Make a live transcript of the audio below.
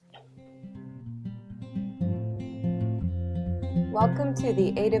Welcome to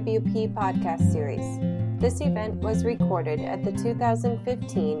the AWP podcast series. This event was recorded at the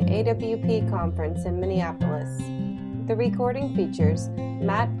 2015 AWP conference in Minneapolis. The recording features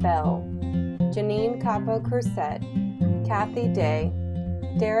Matt Bell, Janine Capo-Crusett, Kathy Day,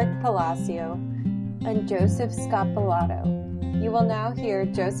 Derek Palacio, and Joseph Scapalato. You will now hear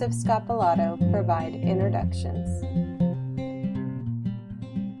Joseph Scapalato provide introductions.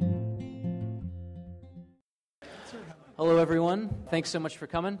 Hello, everyone. Thanks so much for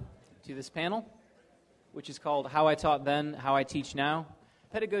coming to this panel, which is called How I Taught Then, How I Teach Now.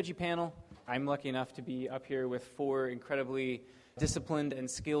 Pedagogy panel. I'm lucky enough to be up here with four incredibly disciplined and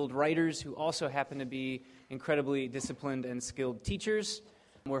skilled writers who also happen to be incredibly disciplined and skilled teachers.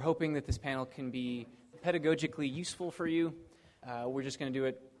 We're hoping that this panel can be pedagogically useful for you. We're just going to do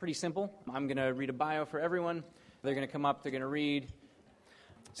it pretty simple. I'm going to read a bio for everyone. They're going to come up, they're going to read.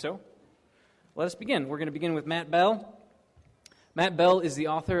 So, let us begin. We're going to begin with Matt Bell. Matt Bell is the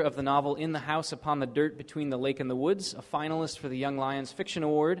author of the novel In the House Upon the Dirt Between the Lake and the Woods, a finalist for the Young Lions Fiction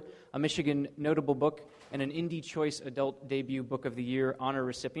Award, a Michigan Notable Book, and an Indie Choice Adult Debut Book of the Year honor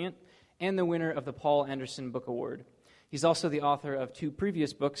recipient, and the winner of the Paul Anderson Book Award. He's also the author of two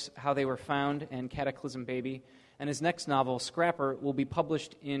previous books, How They Were Found and Cataclysm Baby, and his next novel, Scrapper, will be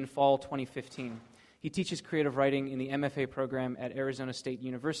published in fall 2015. He teaches creative writing in the MFA program at Arizona State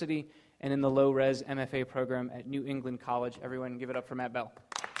University and in the low-res MFA program at New England College. Everyone give it up for Matt Bell.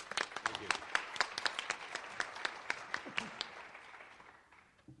 Thank you.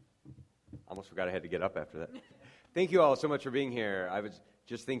 Almost forgot I had to get up after that. Thank you all so much for being here. I was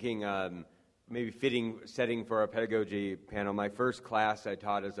just thinking maybe fitting setting for a pedagogy panel. My first class I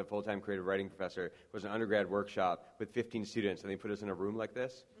taught as a full-time creative writing professor was an undergrad workshop with 15 students, and they put us in a room like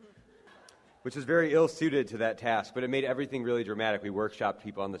this, which is very ill-suited to that task, but it made everything really dramatic. We workshopped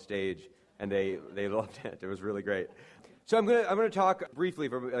people on the stage, and they loved it. It was really great. So I'm gonna talk briefly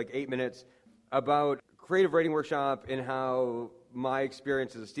for like 8 minutes about creative writing workshop and how my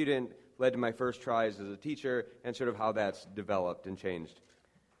experience as a student led to my first tries as a teacher and sort of how that's developed and changed.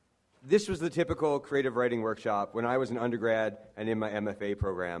 This was the typical creative writing workshop when I was an undergrad and in my MFA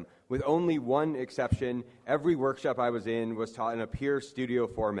program. With only one exception, every workshop I was in was taught in a peer studio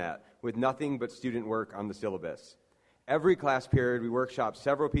format with nothing but student work on the syllabus. Every class period, we workshopped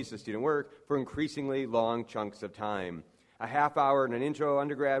several pieces of student work for increasingly long chunks of time. A half hour in an intro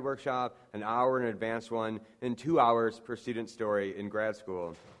undergrad workshop, an hour in an advanced one, and 2 hours per student story in grad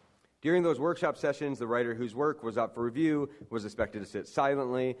school. During those workshop sessions, the writer whose work was up for review was expected to sit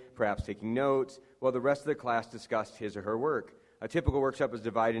silently, perhaps taking notes, while the rest of the class discussed his or her work. A typical workshop was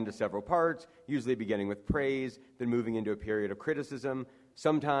divided into several parts, usually beginning with praise, then moving into a period of criticism.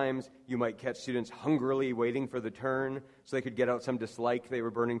 Sometimes you might catch students hungrily waiting for the turn so they could get out some dislike they were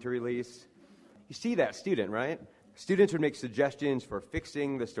burning to release. You see that student, right? Students would make suggestions for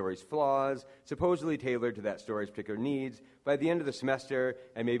fixing the story's flaws, supposedly tailored to that story's particular needs. By the end of the semester,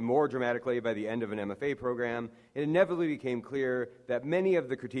 and maybe more dramatically by the end of an MFA program, it inevitably became clear that many of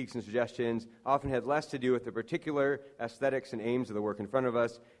the critiques and suggestions often had less to do with the particular aesthetics and aims of the work in front of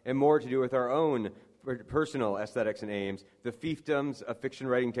us, and more to do with our own personal aesthetics and aims, the fiefdoms of fiction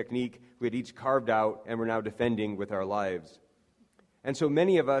writing technique we had each carved out and were now defending with our lives. And so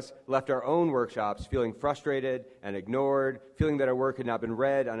many of us left our own workshops feeling frustrated and ignored, feeling that our work had not been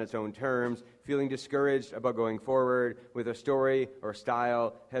read on its own terms, feeling discouraged about going forward with a story or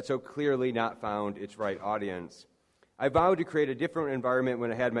style had so clearly not found its right audience. I vowed to create a different environment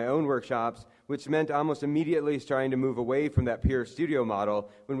when I had my own workshops, which meant almost immediately trying to move away from that peer studio model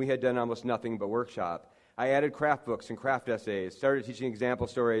when we had done almost nothing but workshop. I added craft books and craft essays, started teaching example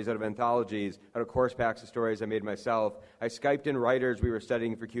stories out of anthologies, out of course packs of stories I made myself. I Skyped in writers we were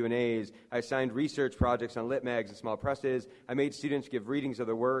studying for Q&As. I assigned research projects on lit mags and small presses. I made students give readings of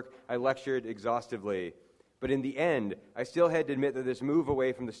their work. I lectured exhaustively. But in the end, I still had to admit that this move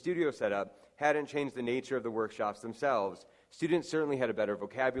away from the studio setup hadn't changed the nature of the workshops themselves. Students certainly had a better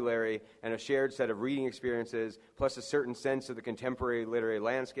vocabulary and a shared set of reading experiences, plus a certain sense of the contemporary literary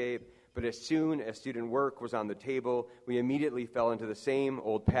landscape. But as soon as student work was on the table, we immediately fell into the same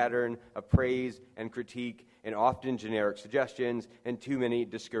old pattern of praise and critique and often generic suggestions and too many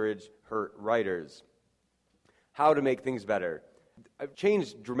discouraged, hurt writers. How to make things better. I've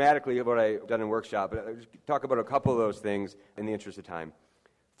changed dramatically what I've done in workshop, but I'll just talk about a couple of those things in the interest of time.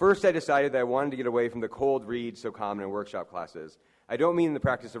 First, I decided that I wanted to get away from the cold read so common in workshop classes. I don't mean the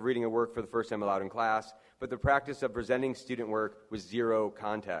practice of reading a work for the first time aloud in class, but the practice of presenting student work with zero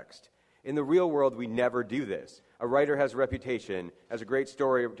context. In the real world, we never do this. A writer has a reputation as a great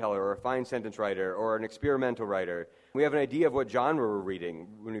storyteller or a fine sentence writer or an experimental writer. We have an idea of what genre we're reading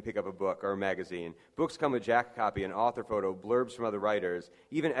when we pick up a book or a magazine. Books come with jacket copy, an author photo, blurbs from other writers.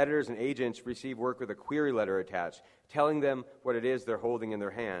 Even editors and agents receive work with a query letter attached, telling them what it is they're holding in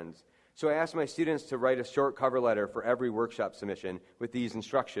their hands. So I asked my students to write a short cover letter for every workshop submission with these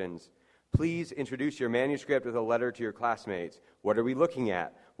instructions. Please introduce your manuscript with a letter to your classmates. What are we looking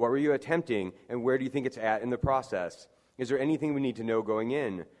at? What were you attempting? And where do you think it's at in the process? Is there anything we need to know going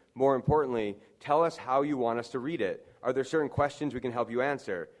in? More importantly, tell us how you want us to read it. Are there certain questions we can help you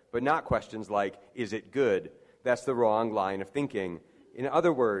answer? But not questions like, is it good? That's the wrong line of thinking. In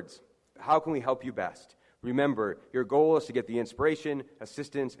other words, how can we help you best? Remember, your goal is to get the inspiration,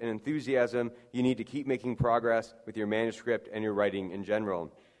 assistance, and enthusiasm you need to keep making progress with your manuscript and your writing in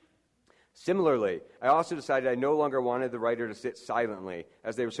general. Similarly, I also decided I no longer wanted the writer to sit silently,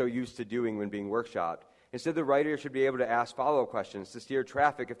 as they were so used to doing when being workshopped. Instead, the writer should be able to ask follow-up questions, to steer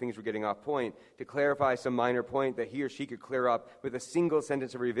traffic if things were getting off point, to clarify some minor point that he or she could clear up with a single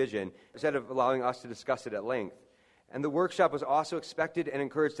sentence of revision, instead of allowing us to discuss it at length. And the workshop was also expected and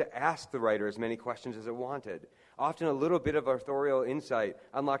encouraged to ask the writer as many questions as it wanted. Often a little bit of authorial insight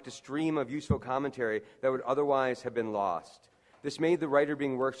unlocked a stream of useful commentary that would otherwise have been lost. This made the writer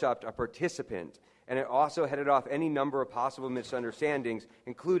being workshopped a participant, and it also headed off any number of possible misunderstandings,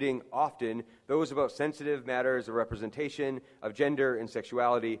 including, often, those about sensitive matters of representation, of gender and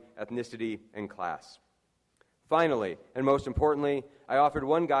sexuality, ethnicity, and class. Finally, and most importantly, I offered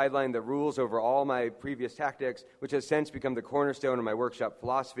one guideline that rules over all my previous tactics, which has since become the cornerstone of my workshop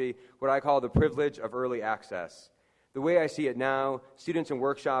philosophy, what I call the privilege of early access. The way I see it now, students in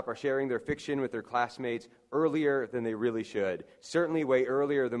workshop are sharing their fiction with their classmates earlier than they really should, certainly way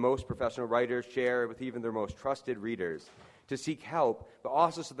earlier than most professional writers share with even their most trusted readers, to seek help, but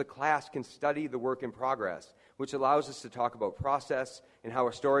also so the class can study the work in progress, which allows us to talk about process and how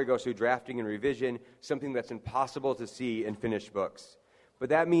a story goes through drafting and revision, something that's impossible to see in finished books. But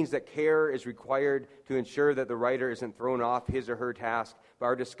that means that care is required to ensure that the writer isn't thrown off his or her task by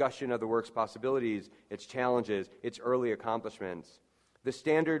our discussion of the work's possibilities, its challenges, its early accomplishments. The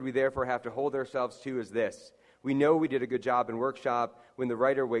standard we therefore have to hold ourselves to is this. We know we did a good job in workshop when the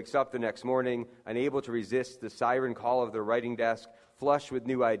writer wakes up the next morning, unable to resist the siren call of their writing desk, flush with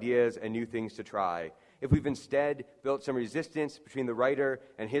new ideas and new things to try. If we've instead built some resistance between the writer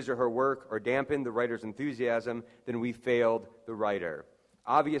and his or her work or dampened the writer's enthusiasm, then we failed the writer.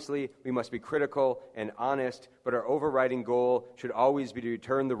 Obviously, we must be critical and honest, but our overriding goal should always be to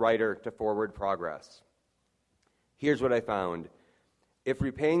return the writer to forward progress. Here's what I found. If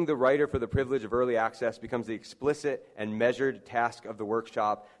repaying the writer for the privilege of early access becomes the explicit and measured task of the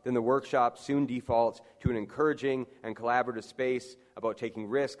workshop, then the workshop soon defaults to an encouraging and collaborative space about taking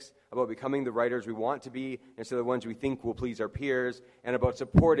risks, about becoming the writers we want to be instead of the ones we think will please our peers, and about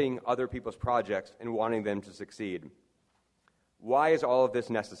supporting other people's projects and wanting them to succeed. Why is all of this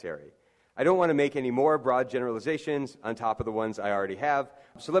necessary? I don't want to make any more broad generalizations on top of the ones I already have,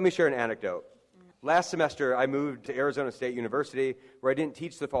 so let me share an anecdote. Last semester, I moved to Arizona State University, where I didn't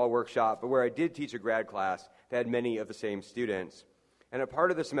teach the fall workshop, but where I did teach a grad class that had many of the same students. And a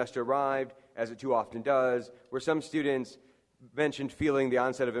part of the semester arrived, as it too often does, where some students mentioned feeling the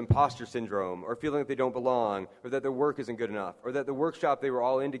onset of imposter syndrome, or feeling that they don't belong, or that their work isn't good enough, or that the workshop they were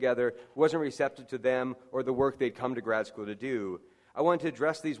all in together wasn't receptive to them or the work they'd come to grad school to do. I wanted to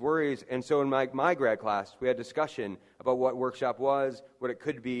address these worries, and so in my grad class, we had discussion about what workshop was, what it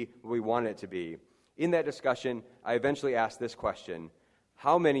could be, what we wanted it to be. In that discussion, I eventually asked this question: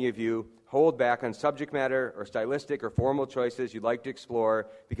 how many of you hold back on subject matter or stylistic or formal choices you'd like to explore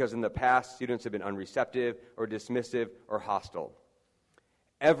because in the past students have been unreceptive or dismissive or hostile?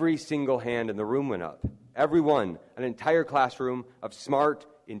 Every single hand in the room went up. Everyone, an entire classroom of smart,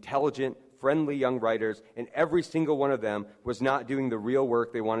 intelligent, friendly young writers, and every single one of them was not doing the real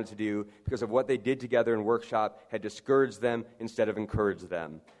work they wanted to do because of what they did together in workshop had discouraged them instead of encouraged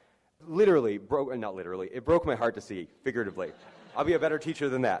them. It broke my heart to see, figuratively. I'll be a better teacher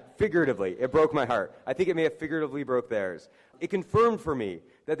than that. Figuratively, it broke my heart. I think it may have figuratively broke theirs. It confirmed for me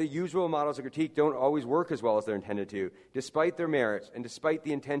that the usual models of critique don't always work as well as they're intended to, despite their merits and despite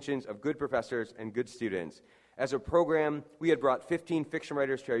the intentions of good professors and good students. As a program, we had brought 15 fiction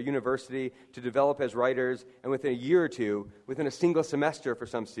writers to our university to develop as writers, and within a year or two, within a single semester for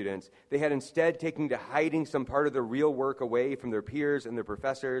some students, they had instead taken to hiding some part of their real work away from their peers and their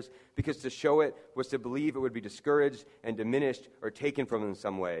professors, because to show it was to believe it would be discouraged and diminished or taken from them in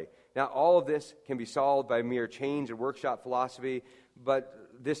some way. Now, all of this can be solved by mere change in workshop philosophy, but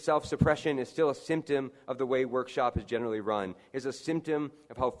this self-suppression is still a symptom of the way workshop is generally run. It's a symptom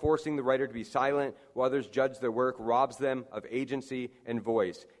of how forcing the writer to be silent while others judge their work robs them of agency and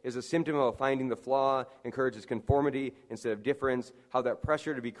voice. It's a symptom of how finding the flaw encourages conformity instead of difference, how that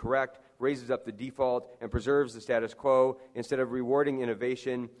pressure to be correct raises up the default and preserves the status quo instead of rewarding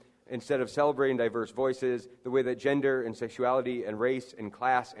innovation, instead of celebrating diverse voices, the way that gender and sexuality and race and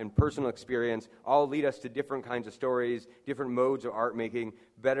class and personal experience all lead us to different kinds of stories, different modes of art making,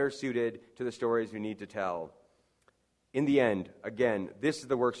 better suited to the stories we need to tell. In the end, again, this is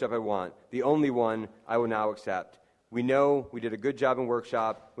the workshop I want, the only one I will now accept. We know we did a good job in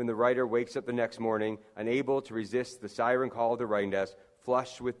workshop when the writer wakes up the next morning, unable to resist the siren call of the writing desk,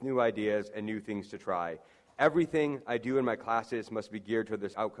 flushed with new ideas and new things to try. Everything I do in my classes must be geared toward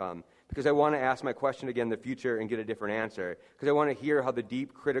this outcome, because I want to ask my question again in the future and get a different answer, because I want to hear how the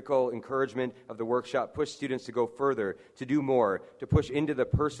deep, critical encouragement of the workshop pushed students to go further, to do more, to push into the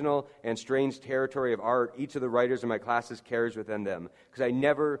personal and strange territory of art each of the writers in my classes carries within them, because I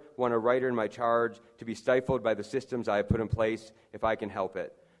never want a writer in my charge to be stifled by the systems I have put in place if I can help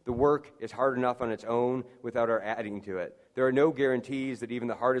it. The work is hard enough on its own without our adding to it. There are no guarantees that even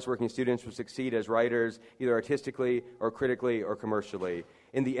the hardest working students will succeed as writers, either artistically or critically or commercially.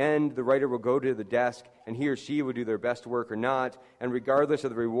 In the end, the writer will go to the desk, and he or she will do their best work or not, and regardless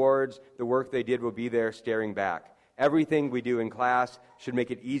of the rewards, the work they did will be there staring back. Everything we do in class should make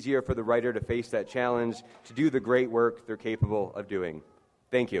it easier for the writer to face that challenge, to do the great work they're capable of doing.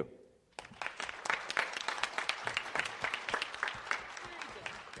 Thank you.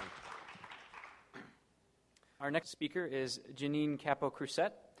 Our next speaker is Janine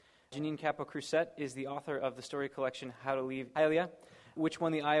Capo-Crusett. Janine Capo-Crusett is the author of the story collection How to Leave Hialeah, which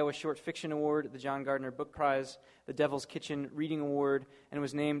won the Iowa Short Fiction Award, the John Gardner Book Prize, the Devil's Kitchen Reading Award, and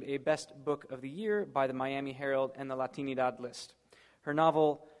was named a Best Book of the Year by the Miami Herald and the Latinidad list. Her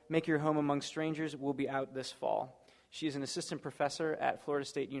novel, Make Your Home Among Strangers, will be out this fall. She is an assistant professor at Florida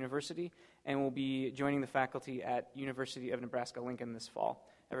State University and will be joining the faculty at University of Nebraska-Lincoln this fall.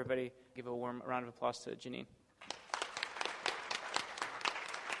 Everybody give a warm round of applause to Janine.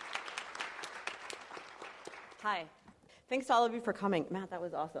 Hi. Thanks to all of you for coming. Matt, that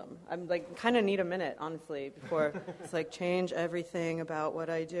was awesome. I'm kind of need a minute, honestly, before it's change everything about what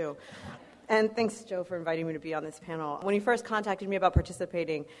I do. And thanks, Joe, for inviting me to be on this panel. When you first contacted me about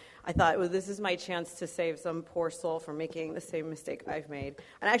participating, I thought, well, this is my chance to save some poor soul from making the same mistake I've made.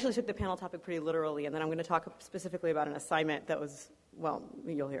 And I actually took the panel topic pretty literally, and then I'm going to talk specifically about an assignment that was, well,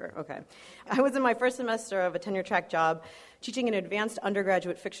 you'll hear. Okay. I was in my first semester of a tenure-track job teaching an advanced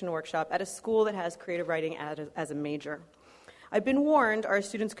undergraduate fiction workshop at a school that has creative writing as a major. I've been warned our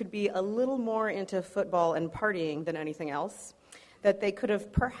students could be a little more into football and partying than anything else, that they could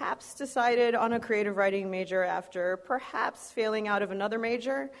have perhaps decided on a creative writing major after perhaps failing out of another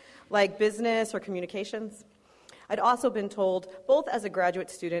major, like business or communications. I'd also been told, both as a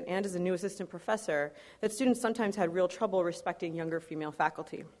graduate student and as a new assistant professor, that students sometimes had real trouble respecting younger female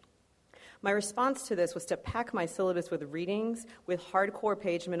faculty. My response to this was to pack my syllabus with readings, with hardcore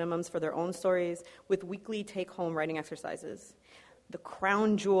page minimums for their own stories, with weekly take-home writing exercises. The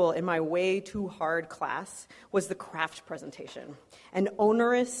crown jewel in my way too hard class was the craft presentation, an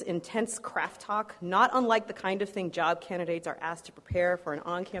onerous, intense craft talk, not unlike the kind of thing job candidates are asked to prepare for an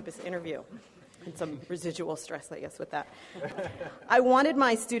on-campus interview. And some residual stress, I guess, with that. I wanted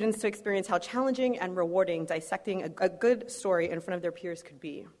my students to experience how challenging and rewarding dissecting a good story in front of their peers could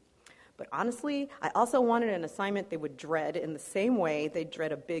be. But honestly, I also wanted an assignment they would dread in the same way they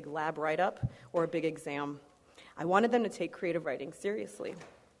dread a big lab write-up or a big exam. I wanted them to take creative writing seriously.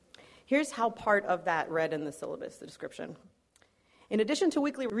 Here's how part of that read in the syllabus, the description. In addition to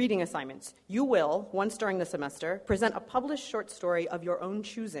weekly reading assignments, you will, once during the semester, present a published short story of your own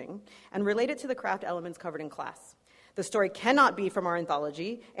choosing and relate it to the craft elements covered in class. The story cannot be from our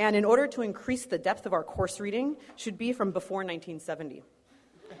anthology, and in order to increase the depth of our course reading, should be from before 1970.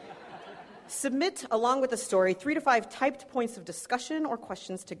 Submit, along with the story, 3 to 5 typed points of discussion or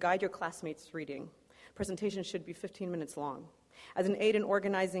questions to guide your classmates' reading. Presentation should be 15 minutes long. As an aid in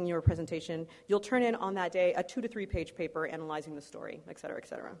organizing your presentation, you'll turn in on that day a 2 to 3 page paper analyzing the story, et cetera, et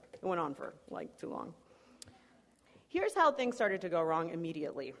cetera. It went on for too long. Here's how things started to go wrong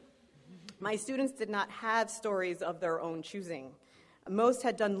immediately. My students did not have stories of their own choosing. Most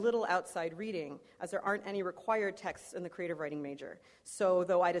had done little outside reading, as there aren't any required texts in the creative writing major. So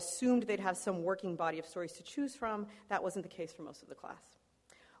though I'd assumed they'd have some working body of stories to choose from, that wasn't the case for most of the class.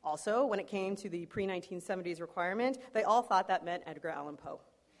 Also, when it came to the pre-1970s requirement, they all thought that meant Edgar Allan Poe.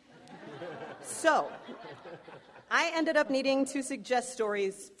 So I ended up needing to suggest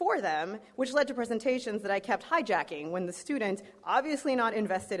stories for them, which led to presentations that I kept hijacking when the student, obviously not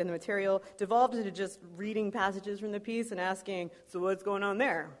invested in the material, devolved into just reading passages from the piece and asking, so what's going on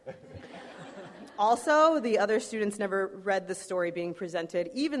there? Also, the other students never read the story being presented,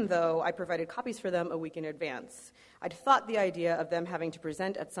 even though I provided copies for them a week in advance. I'd thought the idea of them having to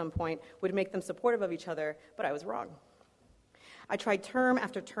present at some point would make them supportive of each other, but I was wrong. I tried term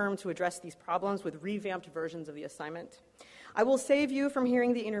after term to address these problems with revamped versions of the assignment. I will save you from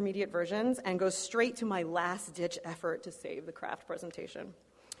hearing the intermediate versions and go straight to my last-ditch effort to save the craft presentation.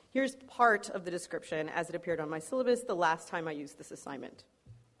 Here's part of the description as it appeared on my syllabus the last time I used this assignment.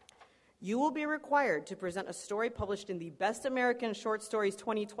 You will be required to present a story published in the Best American Short Stories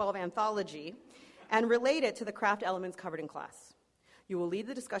 2012 anthology and relate it to the craft elements covered in class. You will lead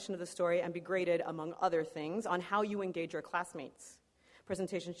the discussion of the story and be graded, among other things, on how you engage your classmates.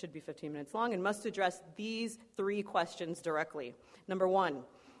 Presentation should be 15 minutes long and must address these 3 questions directly. Number 1,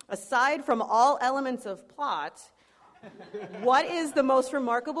 aside from all elements of plot, what is the most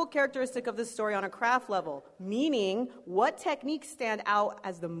remarkable characteristic of the story on a craft level? Meaning, what techniques stand out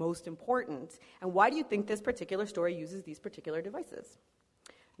as the most important? And why do you think this particular story uses these particular devices?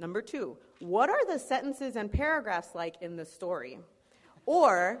 Number 2, what are the sentences and paragraphs like in the story?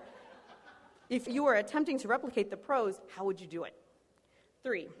 Or, if you were attempting to replicate the prose, how would you do it?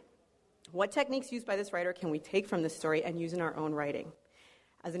 3, what techniques used by this writer can we take from this story and use in our own writing?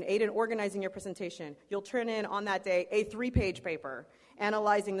 As an aid in organizing your presentation, you'll turn in on that day a 3-page paper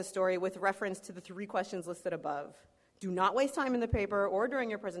analyzing the story with reference to the 3 questions listed above. Do not waste time in the paper or during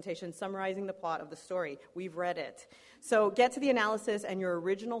your presentation summarizing the plot of the story. We've read it. So get to the analysis and your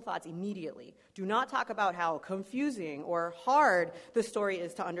original thoughts immediately. Do not talk about how confusing or hard the story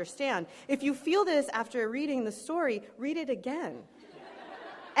is to understand. If you feel this after reading the story, read it again.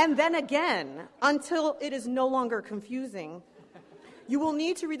 And then again, until it is no longer confusing. You will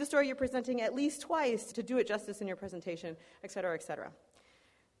need to read the story you're presenting at least twice to do it justice in your presentation, et cetera, et cetera.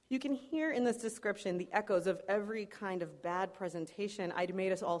 You can hear in this description the echoes of every kind of bad presentation I'd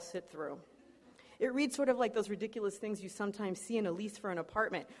made us all sit through. It reads sort of like those ridiculous things you sometimes see in a lease for an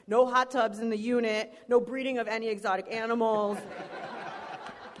apartment. No hot tubs in the unit, no breeding of any exotic animals.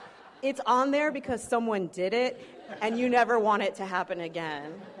 It's on there because someone did it, and you never want it to happen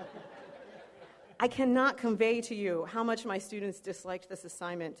again. I cannot convey to you how much my students disliked this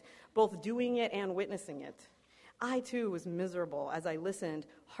assignment, both doing it and witnessing it. I, too, was miserable as I listened,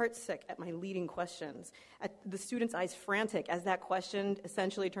 heartsick at my leading questions, at the students' eyes frantic as that question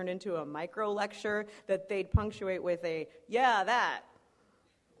essentially turned into a micro-lecture that they'd punctuate with a, yeah, that.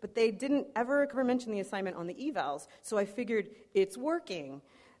 But they didn't ever mention the assignment on the evals, so I figured it's working.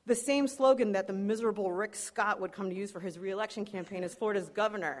 The same slogan that the miserable Rick Scott would come to use for his re-election campaign as Florida's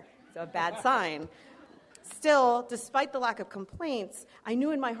governor. It's a bad sign. Still, despite the lack of complaints, I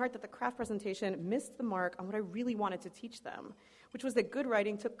knew in my heart that the craft presentation missed the mark on what I really wanted to teach them, which was that good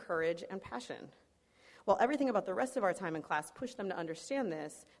writing took courage and passion. While everything about the rest of our time in class pushed them to understand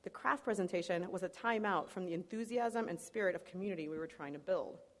this, the craft presentation was a timeout from the enthusiasm and spirit of community we were trying to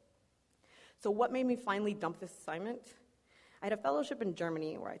build. So what made me finally dump this assignment? I had a fellowship in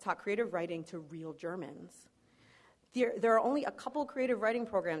Germany where I taught creative writing to real Germans. There are only a couple creative writing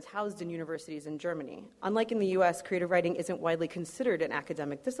programs housed in universities in Germany. Unlike in the US, creative writing isn't widely considered an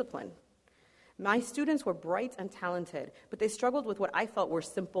academic discipline. My students were bright and talented, but they struggled with what I felt were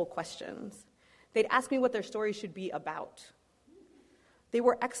simple questions. They'd ask me what their story should be about. They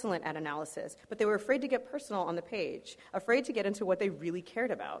were excellent at analysis, but they were afraid to get personal on the page, afraid to get into what they really cared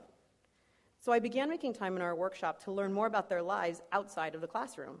about. So I began making time in our workshop to learn more about their lives outside of the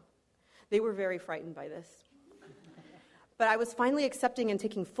classroom. They were very frightened by this. But I was finally accepting and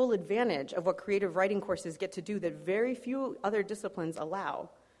taking full advantage of what creative writing courses get to do that very few other disciplines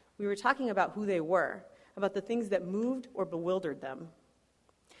allow. We were talking about who they were, about the things that moved or bewildered them.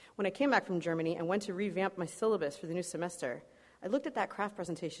 When I came back from Germany and went to revamp my syllabus for the new semester, I looked at that craft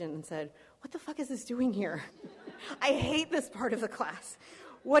presentation and said, what the fuck is this doing here? I hate this part of the class.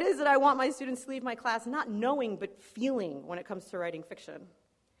 What is it I want my students to leave my class not knowing but feeling when it comes to writing fiction?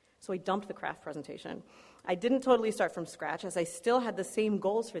 So I dumped the craft presentation. I didn't totally start from scratch, as I still had the same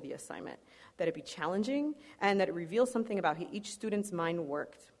goals for the assignment, that it be challenging and that it reveal something about how each student's mind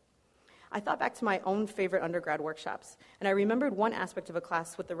worked. I thought back to my own favorite undergrad workshops, and I remembered one aspect of a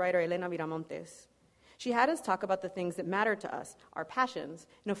class with the writer Elena Viramontes. She had us talk about the things that mattered to us, our passions,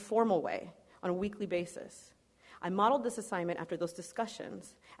 in a formal way, on a weekly basis. I modeled this assignment after those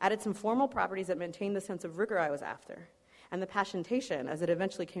discussions, added some formal properties that maintained the sense of rigor I was after, and the passiontation, as it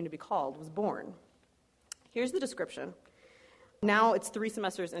eventually came to be called, was born. Here's the description. Now it's 3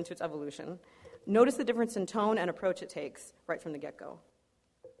 semesters into its evolution. Notice the difference in tone and approach it takes right from the get-go.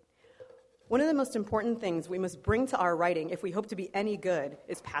 One of the most important things we must bring to our writing if we hope to be any good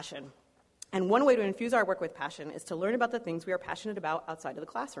is passion. And one way to infuse our work with passion is to learn about the things we are passionate about outside of the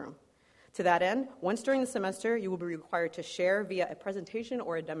classroom. To that end, once during the semester, you will be required to share via a presentation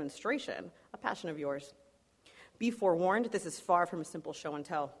or a demonstration a passion of yours. Be forewarned, this is far from a simple show and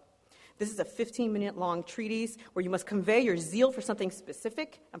tell. This is a 15-minute long treatise where you must convey your zeal for something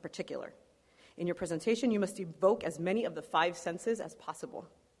specific and particular. In your presentation, you must evoke as many of the 5 senses as possible.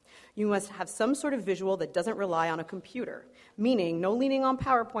 You must have some sort of visual that doesn't rely on a computer, meaning no leaning on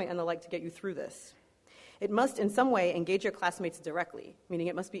PowerPoint and the like to get you through this. It must in some way engage your classmates directly, meaning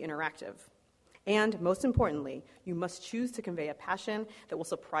it must be interactive. And most importantly, you must choose to convey a passion that will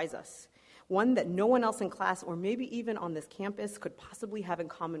surprise us, one that no one else in class or maybe even on this campus could possibly have in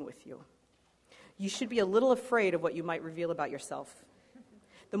common with you. You should be a little afraid of what you might reveal about yourself.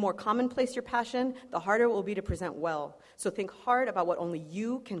 The more commonplace your passion, the harder it will be to present well. So think hard about what only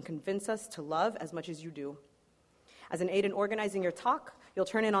you can convince us to love as much as you do. As an aid in organizing your talk, you'll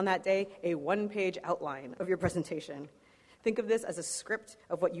turn in on that day a 1-page outline of your presentation. Think of this as a script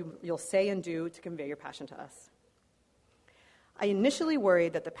of what you'll say and do to convey your passion to us. I initially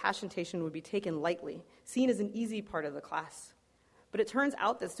worried that the passiontation would be taken lightly, seen as an easy part of the class. But it turns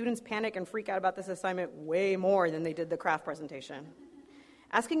out that students panic and freak out about this assignment way more than they did the craft presentation.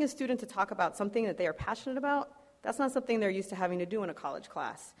 Asking a student to talk about something that they are passionate about, that's not something they're used to having to do in a college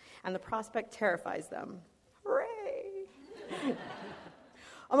class, and the prospect terrifies them. Hooray!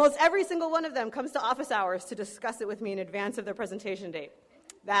 Almost every single one of them comes to office hours to discuss it with me in advance of their presentation date.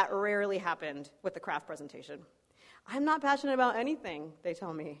 That rarely happened with the craft presentation. I'm not passionate about anything, they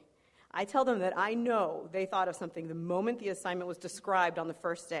tell me. I tell them that I know they thought of something the moment the assignment was described on the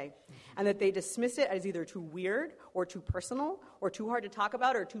first day, and that they dismiss it as either too weird or too personal or too hard to talk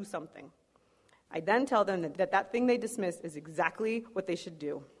about or too something. I then tell them that thing they dismiss is exactly what they should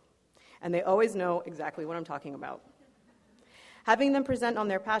do, and they always know exactly what I'm talking about. Having them present on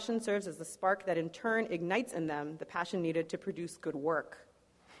their passion serves as the spark that in turn ignites in them the passion needed to produce good work.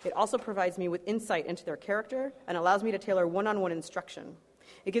 It also provides me with insight into their character and allows me to tailor one-on-one instruction.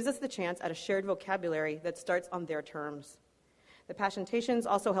 It gives us the chance at a shared vocabulary that starts on their terms. The passiontations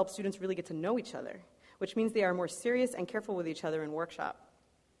also help students really get to know each other, which means they are more serious and careful with each other in workshop.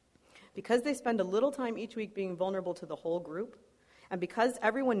 Because they spend a little time each week being vulnerable to the whole group, and because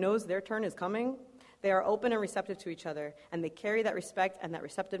everyone knows their turn is coming, they are open and receptive to each other, and they carry that respect and that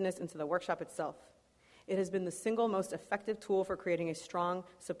receptiveness into the workshop itself. It has been the single most effective tool for creating a strong,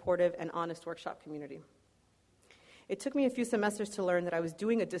 supportive, and honest workshop community. It took me a few semesters to learn that I was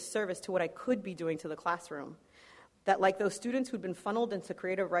doing a disservice to what I could be doing to the classroom. That like those students who'd been funneled into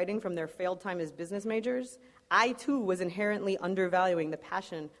creative writing from their failed time as business majors, I too was inherently undervaluing the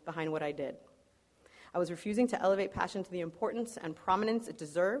passion behind what I did. I was refusing to elevate passion to the importance and prominence it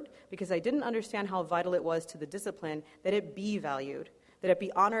deserved because I didn't understand how vital it was to the discipline that it be valued, that it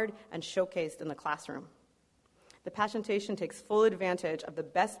be honored and showcased in the classroom. The passiontation takes full advantage of the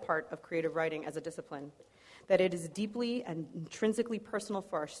best part of creative writing as a discipline, that it is deeply and intrinsically personal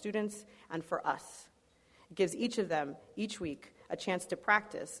for our students and for us. It gives each of them, each week, a chance to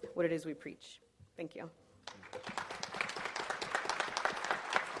practice what it is we preach. Thank you.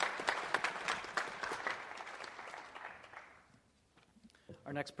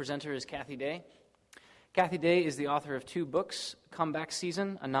 Our next presenter is Kathy Day. Kathy Day is the author of 2 books, Comeback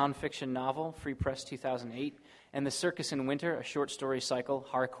Season, a nonfiction novel, Free Press 2008, and The Circus in Winter, a short story cycle,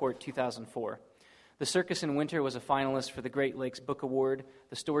 Harcourt 2004. The Circus in Winter was a finalist for the Great Lakes Book Award,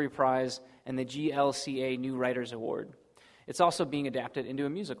 the Story Prize, and the GLCA New Writers Award. It's also being adapted into a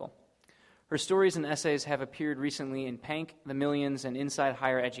musical. Her stories and essays have appeared recently in Pank, The Millions, and Inside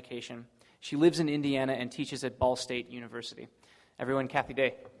Higher Education. She lives in Indiana and teaches at Ball State University. Everyone, Kathy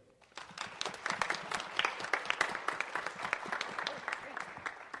Day.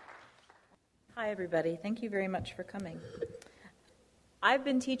 Hi, everybody. Thank you very much for coming. I've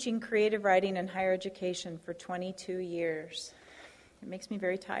been teaching creative writing in higher education for 22 years. It makes me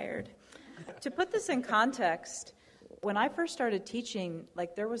very tired. To put this in context, when I first started teaching,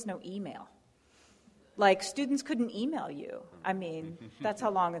 there was no email. Students couldn't email you. I mean, that's how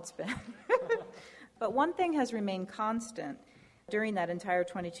long it's been. But one thing has remained constant during that entire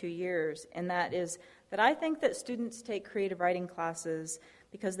 22 years, and that is that I think that students take creative writing classes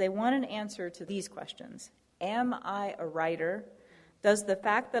because they want an answer to these questions. Am I a writer? Does the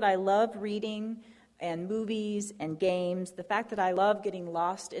fact that I love reading and movies and games, the fact that I love getting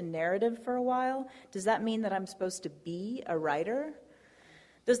lost in narrative for a while, does that mean that I'm supposed to be a writer?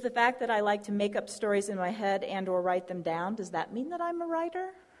 Does the fact that I like to make up stories in my head and or write them down, does that mean that I'm a writer?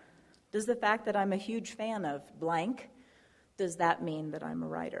 Does the fact that I'm a huge fan of blank, does that mean that I'm a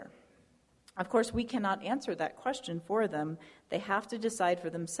writer? Of course, we cannot answer that question for them. They have to decide for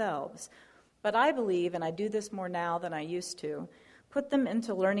themselves. But I believe, and I do this more now than I used to, put them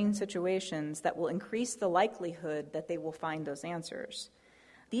into learning situations that will increase the likelihood that they will find those answers.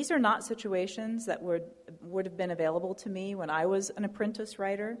 These are not situations that would have been available to me when I was an apprentice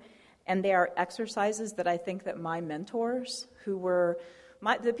writer, and they are exercises that I think that my mentors, who were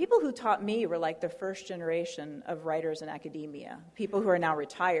the people who taught me, were like the first generation of writers in academia, people who are now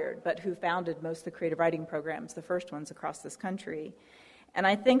retired, but who founded most of the creative writing programs, the first ones across this country. And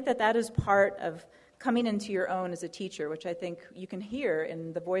I think that that is part of coming into your own as a teacher, which I think you can hear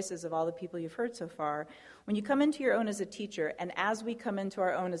in the voices of all the people you've heard so far. When you come into your own as a teacher, and as we come into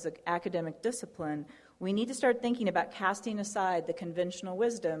our own as an academic discipline, we need to start thinking about casting aside the conventional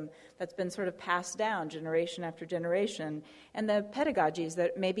wisdom that's been sort of passed down generation after generation, and the pedagogies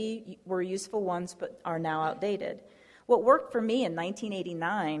that maybe were useful once but are now outdated. What worked for me in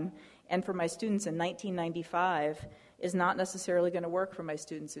 1989 and for my students in 1995 is not necessarily going to work for my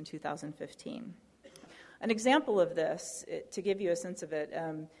students in 2015. An example of this, to give you a sense of it,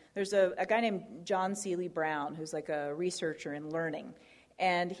 there's a guy named John Seeley Brown who's like a researcher in learning.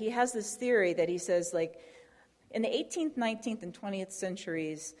 And he has this theory that he says, like, in the 18th, 19th, and 20th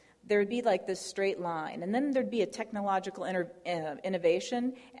centuries, there would be like this straight line, and then there'd be a technological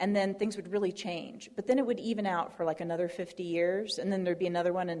innovation, and then things would really change. But then it would even out for like another 50 years, and then there'd be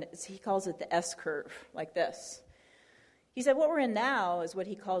another one, and he calls it the S-curve, like this. He said what we're in now is what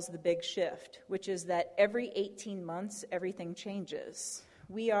he calls the big shift, which is that every 18 months, everything changes.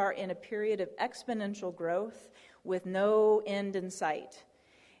 We are in a period of exponential growth with no end in sight.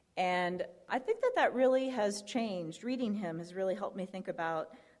 And I think that that really has changed. Reading him has really helped me think about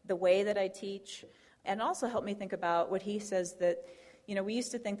the way that I teach, and also helped me think about what he says that, you know, we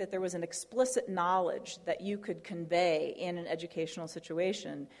used to think that there was an explicit knowledge that you could convey in an educational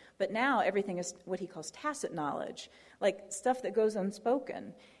situation, but now everything is what he calls tacit knowledge, like stuff that goes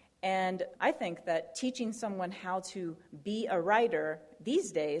unspoken. And I think that teaching someone how to be a writer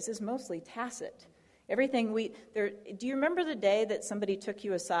these days is mostly tacit. Do you remember the day that somebody took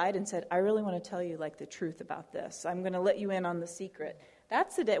you aside and said, I really want to tell you like the truth about this. I'm going to let you in on the secret.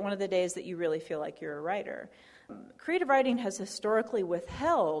 That's the day, one of the days that you really feel like you're a writer. Creative writing has historically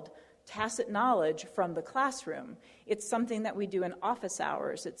withheld tacit knowledge from the classroom. It's something that we do in office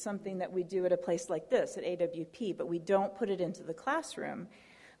hours. It's something that we do at a place like this, at AWP, but we don't put it into the classroom.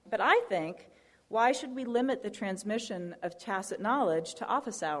 But I think, why should we limit the transmission of tacit knowledge to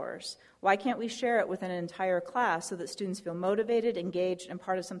office hours? Why can't we share it with an entire class so that students feel motivated, engaged, and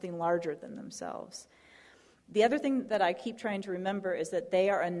part of something larger than themselves? The other thing that I keep trying to remember is that they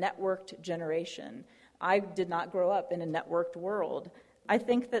are a networked generation. I did not grow up in a networked world. I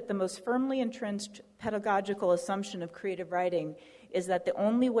think that the most firmly entrenched pedagogical assumption of creative writing is that the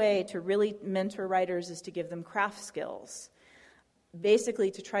only way to really mentor writers is to give them craft skills, basically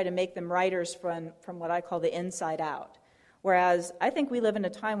to try to make them writers from what I call the inside out. Whereas I think we live in a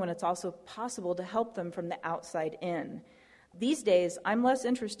time when it's also possible to help them from the outside in. These days, I'm less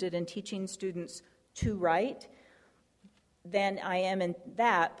interested in teaching students to write than I am in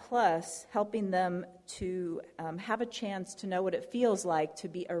that, plus helping them to have a chance to know what it feels like to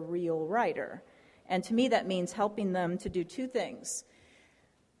be a real writer. And to me, that means helping them to do two things.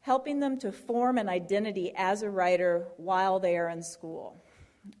 Helping them to form an identity as a writer while they are in school.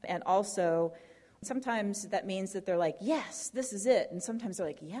 And also, sometimes that means that they're like, yes, this is it. And sometimes they're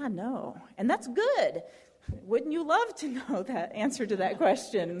like, yeah, no. And that's good. Wouldn't you love to know that answer to that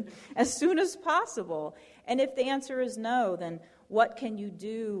question as soon as possible? And if the answer is no, then what can you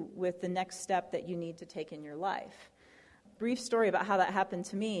do with the next step that you need to take in your life? Brief story about how that happened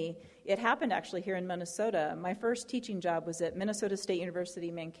to me. It happened actually here in Minnesota. My first teaching job was at Minnesota State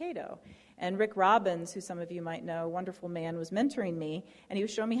University, Mankato. And Rick Robbins, who some of you might know, a wonderful man, was mentoring me, and he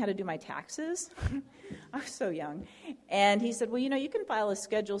was showing me how to do my taxes. I was so young. And he said, well, you know, you can file a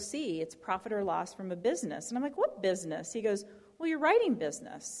Schedule C. It's profit or loss from a business. And I'm like, what business? He goes, well, your writing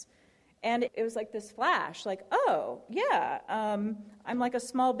business. And it was like this flash, like, oh, yeah, I'm like a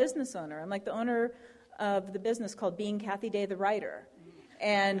small business owner. I'm like the owner of the business called Being Kathy Day the Writer.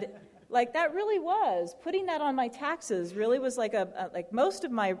 And like that really was, putting that on my taxes really was like like most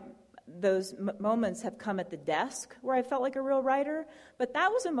of those moments have come at the desk where I felt like a real writer, but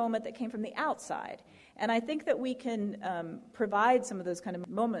that was a moment that came from the outside. And I think that we can provide some of those kind of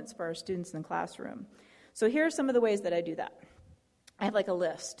moments for our students in the classroom. So here are some of the ways that I do that. I have like a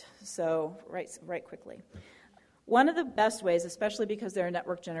list, so right quickly. One of the best ways, especially because they're a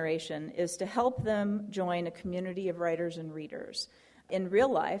network generation, is to help them join a community of writers and readers. In real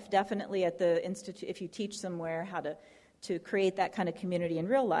life, definitely at the institute, if you teach somewhere how to create that kind of community in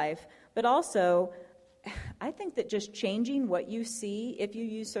real life, but also I think that just changing what you see, if you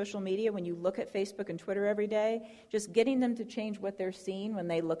use social media, when you look at Facebook and Twitter every day, just getting them to change what they're seeing when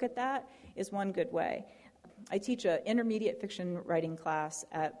they look at that is one good way. I teach an intermediate fiction writing class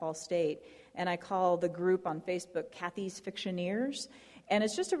at Ball State, and I call the group on Facebook Kathy's Fictioneers. And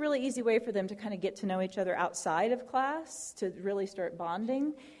it's just a really easy way for them to kind of get to know each other outside of class, to really start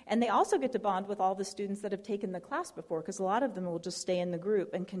bonding. And they also get to bond with all the students that have taken the class before, because a lot of them will just stay in the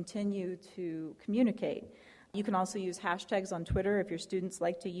group and continue to communicate. You can also use hashtags on Twitter if your students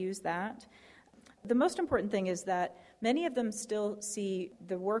like to use that. The most important thing is that many of them still see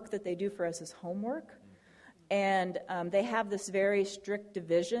the work that they do for us as homework. And they have this very strict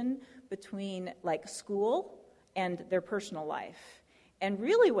division between like school and their personal life. And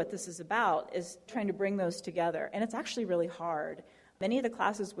really what this is about is trying to bring those together. And it's actually really hard. Many of the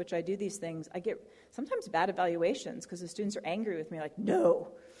classes which I do these things, I get sometimes bad evaluations because the students are angry with me, like,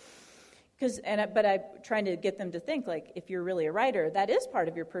 no. But I'm trying to get them to think, like, if you're really a writer, that is part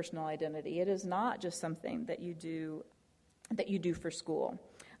of your personal identity. It is not just something that you do for school.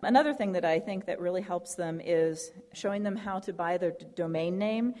 Another thing that I think that really helps them is showing them how to buy their domain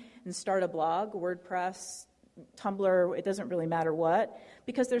name and start a blog, WordPress, Tumblr, it doesn't really matter what,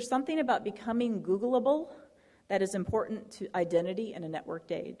 because there's something about becoming Googleable that is important to identity in a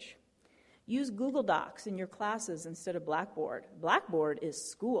networked age. Use Google Docs in your classes instead of Blackboard. Blackboard is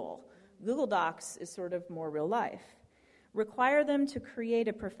school. Google Docs is sort of more real life. Require them to create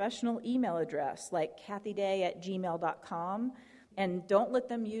a professional email address like kathyday@gmail.com, and don't let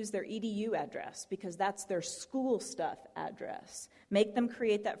them use their EDU address because that's their school stuff address. Make them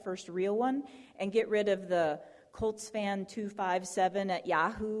create that first real one and get rid of the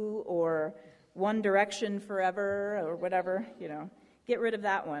coltsfan257@yahoo or One Direction Forever or whatever, Get rid of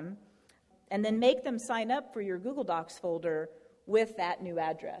that one. And then make them sign up for your Google Docs folder with that new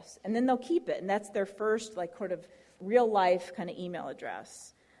address. And then they'll keep it, and that's their first sort of real life kind of email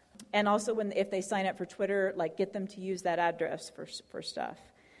address. And also if they sign up for Twitter, get them to use that address for stuff.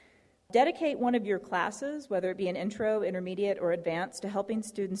 Dedicate one of your classes, whether it be an intro, intermediate, or advanced, to helping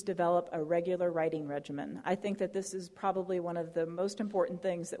students develop a regular writing regimen. I think that this is probably one of the most important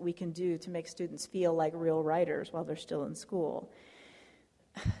things that we can do to make students feel like real writers while they're still in school.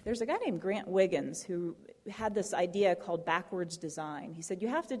 There's a guy named Grant Wiggins who had this idea called backwards design. He said, you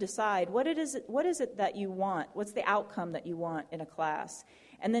have to decide what is it that you want, what's the outcome that you want in a class,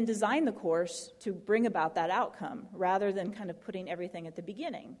 and then design the course to bring about that outcome rather than kind of putting everything at the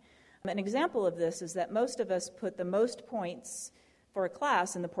beginning. An example of this is that most of us put the most points for a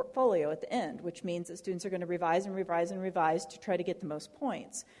class in the portfolio at the end, which means that students are going to revise and revise and revise to try to get the most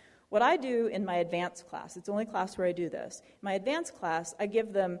points. What I do in my advanced class, it's the only class where I do this. In my advanced class, I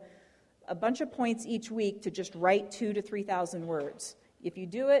give them a bunch of points each week to just write 2,000 to 3,000 words. If you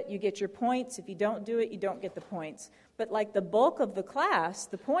do it, you get your points. If you don't do it, you don't get the points. But the bulk of the class,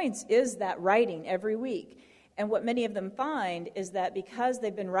 the points is that writing every week. And what many of them find is that because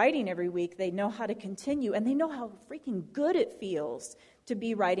they've been writing every week, they know how to continue, and they know how freaking good it feels to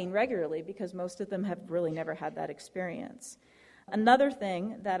be writing regularly because most of them have really never had that experience. Another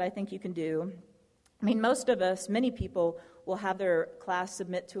thing that I think you can do, many people will have their class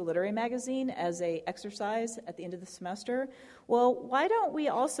submit to a literary magazine as an exercise at the end of the semester. Well, why don't we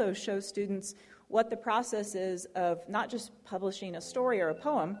also show students what the process is of not just publishing a story or a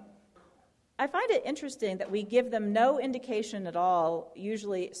poem. I find it interesting that we give them no indication at all,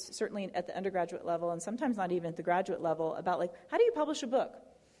 usually, certainly at the undergraduate level, and sometimes not even at the graduate level, about how do you publish a book?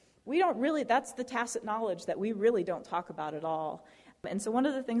 We don't really, that's the tacit knowledge that we really don't talk about at all. And so one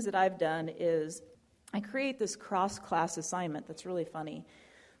of the things that I've done is I create this cross-class assignment that's really funny.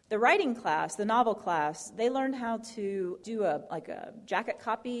 The writing class, the novel class, they learned how to do a jacket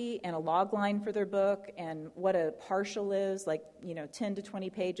copy and a log line for their book and what a partial is, 10 to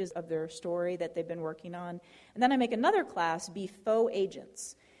 20 pages of their story that they've been working on. And then I make another class be faux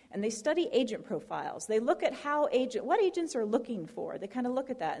agents. And they study agent profiles. They look at what agents are looking for. They kind of look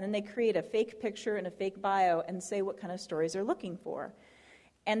at that. And then they create a fake picture and a fake bio and say what kind of stories they're looking for.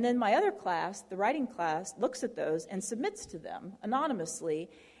 And then my other class, the writing class, looks at those and submits to them anonymously.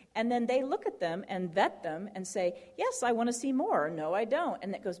 And then they look at them and vet them and say, yes, I want to see more. No, I don't.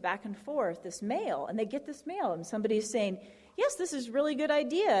 And it goes back and forth, this mail. And they get this mail. And somebody's saying, yes, this is a really good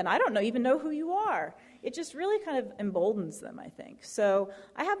idea. And I don't even know who you are. It just really kind of emboldens them, I think. So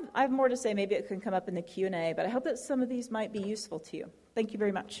I have more to say. Maybe it can come up in the Q&A. But I hope that some of these might be useful to you. Thank you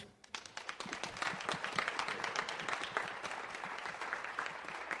very much.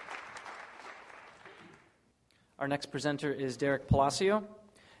 Our next presenter is Derek Palacio.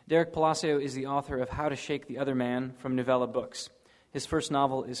 Derek Palacio is the author of How to Shake the Other Man from Novella Books. His first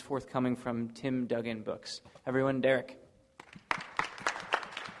novel is forthcoming from Tim Duggan Books. Everyone, Derek.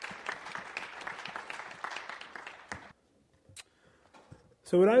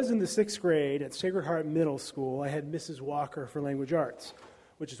 So when I was in the 6th grade at Sacred Heart Middle School, I had Mrs. Walker for language arts,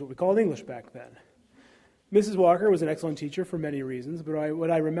 which is what we called English back then. Mrs. Walker was an excellent teacher for many reasons, but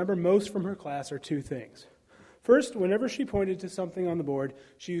what I remember most from her class are two things. First, whenever she pointed to something on the board,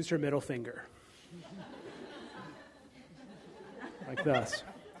 she used her middle finger. Like thus.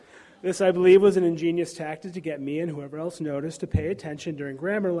 This, I believe, was an ingenious tactic to get me and whoever else noticed to pay attention during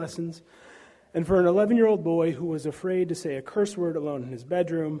grammar lessons. And for an 11-year-old boy who was afraid to say a curse word alone in his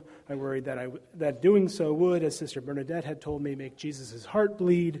bedroom, I worried that doing so would, as Sister Bernadette had told me, make Jesus' heart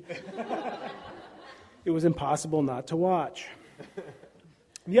bleed. It was impossible not to watch.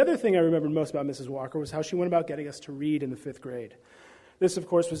 The other thing I remembered most about Mrs. Walker was how she went about getting us to read in the 5th grade. This, of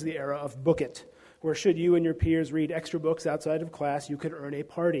course, was the era of Book It, where should you and your peers read extra books outside of class, you could earn a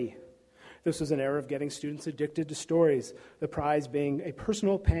party. This was an era of getting students addicted to stories, the prize being a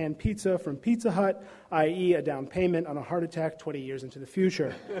personal pan pizza from Pizza Hut, i.e. a down payment on a heart attack 20 years into the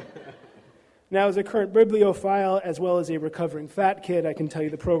future. Now, as a current bibliophile, as well as a recovering fat kid, I can tell you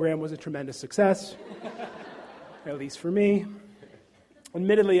the program was a tremendous success, at least for me.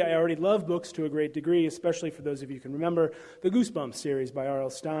 Admittedly, I already love books to a great degree, especially for those of you who can remember the Goosebumps series by R.L.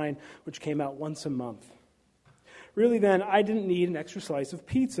 Stine, which came out once a month. Really then, I didn't need an extra slice of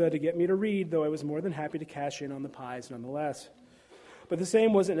pizza to get me to read, though I was more than happy to cash in on the pies nonetheless. But the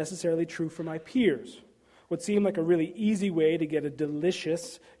same wasn't necessarily true for my peers. What seemed like a really easy way to get a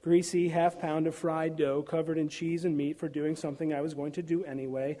delicious, greasy half-pound of fried dough covered in cheese and meat for doing something I was going to do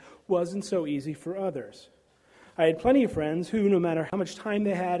anyway wasn't so easy for others. I had plenty of friends who, no matter how much time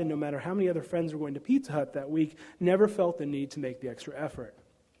they had and no matter how many other friends were going to Pizza Hut that week, never felt the need to make the extra effort.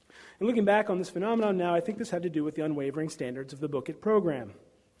 And looking back on this phenomenon now, I think this had to do with the unwavering standards of the Book It program.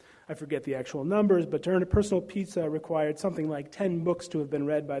 I forget the actual numbers, but to earn a personal pizza required something like 10 books to have been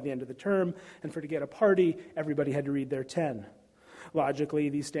read by the end of the term, and to get a party, everybody had to read their 10. Logically,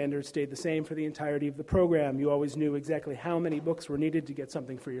 these standards stayed the same for the entirety of the program. You always knew exactly how many books were needed to get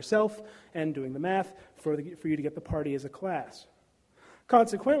something for yourself, and doing the math, for you to get the party as a class.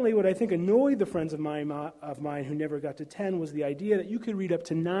 Consequently, what I think annoyed the friends of mine who never got to 10 was the idea that you could read up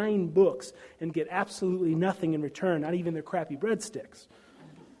to 9 books and get absolutely nothing in return, not even their crappy breadsticks.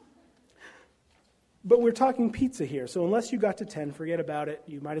 But we're talking pizza here, so unless you got to 10, forget about it.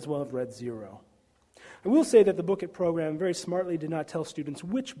 You might as well have read 0. I will say that the Book It program very smartly did not tell students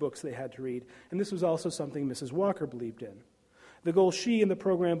which books they had to read, and this was also something Mrs. Walker believed in. The goal she and the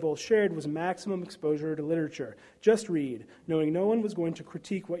program both shared was maximum exposure to literature. Just read, knowing no one was going to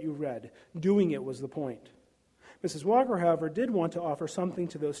critique what you read. Doing it was the point. Mrs. Walker, however, did want to offer something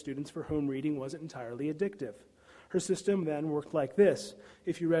to those students for whom reading wasn't entirely addictive. Her system then worked like this.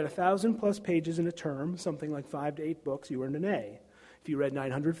 If you read 1,000-plus pages in a term, something like 5 to 8 books, you earned an A. If you read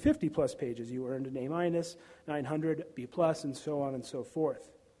 950-plus pages, you earned an A-, 900, B+, and so on and so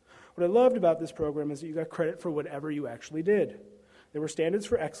forth. What I loved about this program is that you got credit for whatever you actually did. There were standards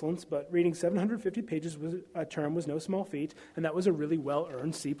for excellence, but reading 750 pages a term was no small feat, and that was a really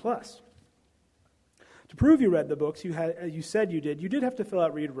well-earned C+. To prove you read the books you said you did have to fill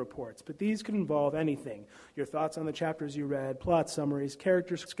out reader reports, but these could involve anything. Your thoughts on the chapters you read, plot summaries,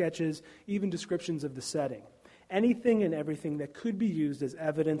 character sketches, even descriptions of the setting. Anything and everything that could be used as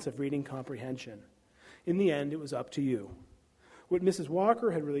evidence of reading comprehension. In the end, it was up to you. What Mrs.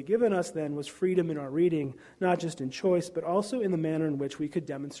 Walker had really given us then was freedom in our reading, not just in choice, but also in the manner in which we could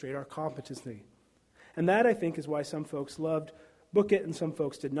demonstrate our competency. And that, I think, is why some folks loved Book It and some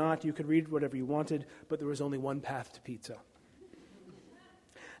folks did not. You could read whatever you wanted, but there was only one path to pizza.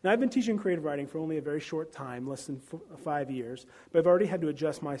 Now, I've been teaching creative writing for only a very short time, less than 5 years, but I've already had to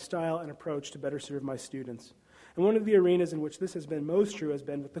adjust my style and approach to better serve my students. And one of the arenas in which this has been most true has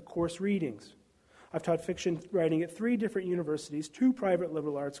been with the course readings. I've taught fiction writing at 3 different universities, 2 private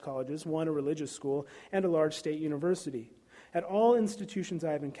liberal arts colleges, 1 a religious school, and a large state university. At all institutions,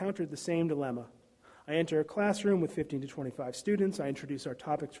 I have encountered the same dilemma. I enter a classroom with 15 to 25 students. I introduce our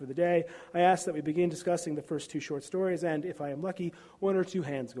topics for the day. I ask that we begin discussing the first 2 short stories, and if I am lucky, 1 or 2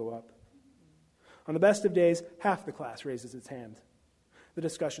 hands go up. On the best of days, half the class raises its hand. The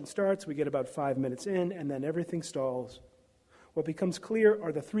discussion starts, we get about 5 minutes in, and then everything stalls. What becomes clear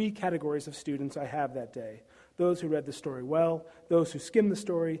are the 3 categories of students I have that day. Those who read the story well, those who skimmed the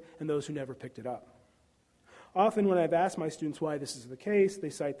story, and those who never picked it up. Often when I've asked my students why this is the case, they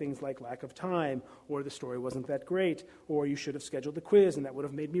cite things like lack of time, or the story wasn't that great, or you should have scheduled the quiz and that would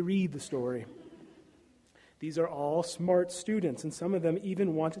have made me read the story. These are all smart students, and some of them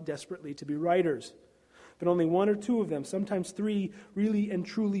even want desperately to be writers. But only one or two of them, sometimes three, really and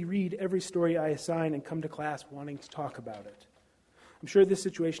truly read every story I assign and come to class wanting to talk about it. I'm sure this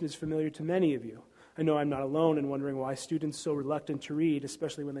situation is familiar to many of you. I know I'm not alone in wondering why students are so reluctant to read,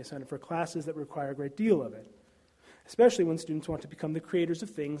 especially when they sign up for classes that require a great deal of it. Especially when students want to become the creators of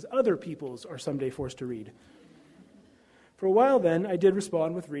things other peoples are someday forced to read. For a while then, I did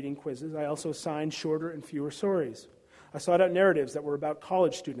respond with reading quizzes. I also assigned shorter and fewer stories. I sought out narratives that were about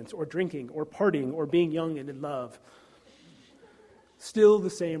college students, or drinking, or partying, or being young and in love. Still the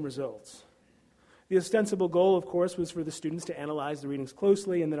same results. The ostensible goal, of course, was for the students to analyze the readings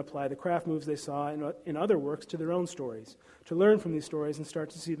closely and then apply the craft moves they saw in other works to their own stories, to learn from these stories and start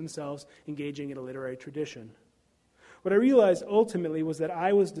to see themselves engaging in a literary tradition. What I realized ultimately was that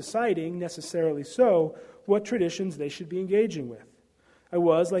I was deciding, necessarily so, what traditions they should be engaging with. I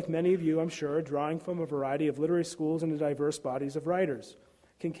was, like many of you, I'm sure, drawing from a variety of literary schools and diverse bodies of writers.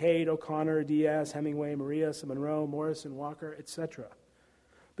 Kincaid, O'Connor, Diaz, Hemingway, Marias, Monroe, Morrison, Walker, etc.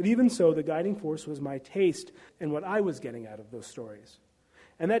 But even so, the guiding force was my taste and what I was getting out of those stories.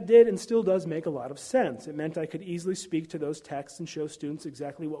 And that did and still does make a lot of sense. It meant I could easily speak to those texts and show students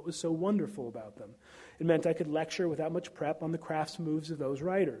exactly what was so wonderful about them. It meant I could lecture without much prep on the crafts moves of those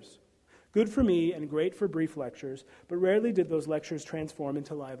writers. Good for me and great for brief lectures, but rarely did those lectures transform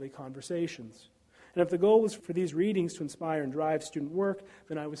into lively conversations. And if the goal was for these readings to inspire and drive student work,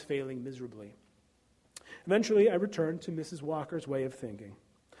 then I was failing miserably. Eventually, I returned to Mrs. Walker's way of thinking.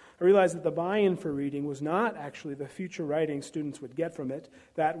 I realized that the buy-in for reading was not actually the future writing students would get from it.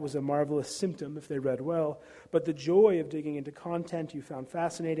 That was a marvelous symptom if they read well, but the joy of digging into content you found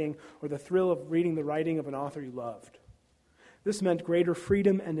fascinating or the thrill of reading the writing of an author you loved. This meant greater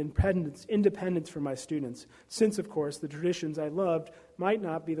freedom and independence for my students, since, of course, the traditions I loved might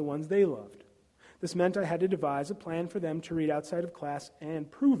not be the ones they loved. This meant I had to devise a plan for them to read outside of class and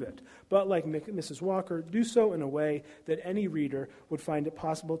prove it, but like Mrs. Walker, do so in a way that any reader would find it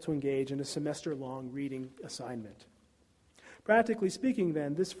possible to engage in a semester-long reading assignment. Practically speaking,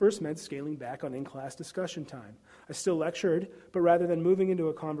 then, this first meant scaling back on in-class discussion time. I still lectured, but rather than moving into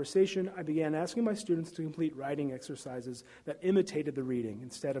a conversation, I began asking my students to complete writing exercises that imitated the reading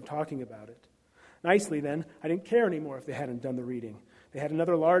instead of talking about it. Nicely, then, I didn't care anymore if they hadn't done the reading. They had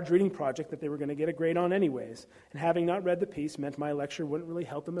another large reading project that they were going to get a grade on anyways, and having not read the piece meant my lecture wouldn't really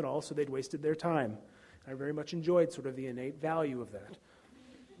help them at all, so they'd wasted their time. I very much enjoyed sort of the innate value of that.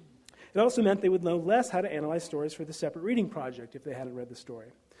 It also meant they would know less how to analyze stories for the separate reading project if they hadn't read the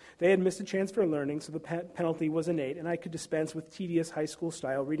story. They had missed a chance for learning, so the penalty was innate, and I could dispense with tedious high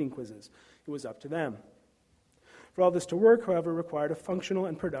school-style reading quizzes. It was up to them. For all this to work, however, required a functional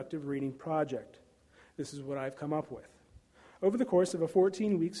and productive reading project. This is what I've come up with. Over the course of a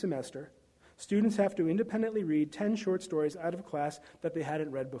 14-week semester, students have to independently read 10 short stories out of class that they hadn't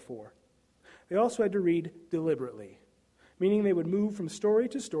read before. They also had to read deliberately, meaning they would move from story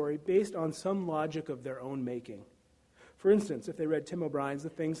to story based on some logic of their own making. For instance, if they read Tim O'Brien's The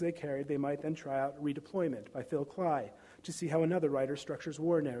Things They Carried, they might then try out Redeployment by Phil Cly to see how another writer structures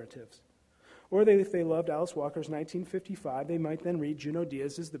war narratives. Or if they loved Alice Walker's 1955, they might then read Junot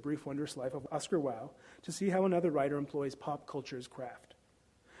Diaz's The Brief Wondrous Life of Oscar Wilde to see how another writer employs pop culture's craft.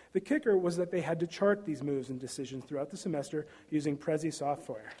 The kicker was that they had to chart these moves and decisions throughout the semester using Prezi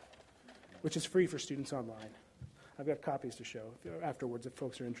software, which is free for students online. I've got copies to show afterwards if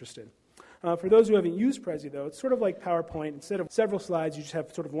folks are interested. For those who haven't used Prezi, though, it's sort of like PowerPoint. Instead of several slides, you just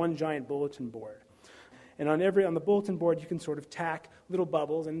have sort of one giant bulletin board. And on the bulletin board, you can sort of tack little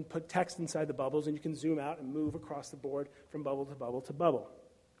bubbles and put text inside the bubbles, and you can zoom out and move across the board from bubble to bubble to bubble.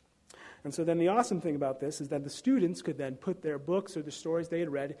 And so then the awesome thing about this is that the students could then put their books or the stories they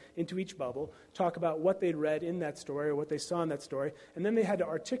had read into each bubble, talk about what they'd read in that story or what they saw in that story, and then they had to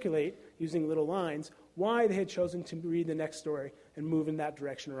articulate, using little lines, why they had chosen to read the next story and move in that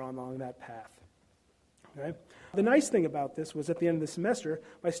direction or along that path. Okay? The nice thing about this was at the end of the semester,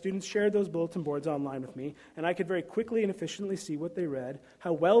 my students shared those bulletin boards online with me, and I could very quickly and efficiently see what they read,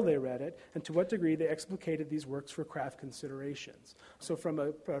 how well they read it, and to what degree they explicated these works for craft considerations. So from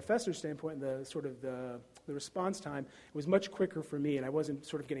a professor's standpoint, the response time was much quicker for me, and I wasn't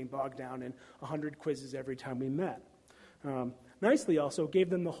sort of getting bogged down in 100 quizzes every time we met. Nicely also gave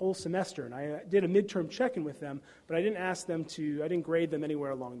them the whole semester, and I did a midterm check-in with them, but I didn't grade them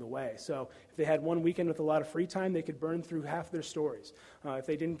anywhere along the way. So if they had one weekend with a lot of free time, they could burn through half their stories. If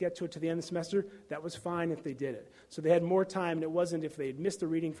they didn't get to it to the end of the semester, that was fine if they did it. So they had more time, and it wasn't if they had missed a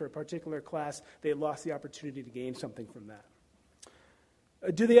reading for a particular class, they had lost the opportunity to gain something from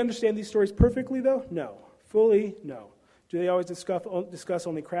that. Do they understand these stories perfectly, though? No. Fully? No. Do they always discuss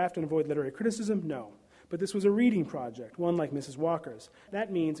only craft and avoid literary criticism? No. But this was a reading project, one like Mrs. Walker's.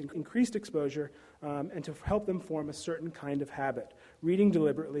 That means increased exposure and to help them form a certain kind of habit, reading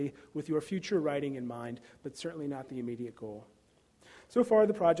deliberately with your future writing in mind, but certainly not the immediate goal. So far,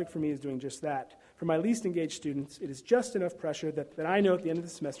 the project for me is doing just that. For my least engaged students, it is just enough pressure that I know at the end of the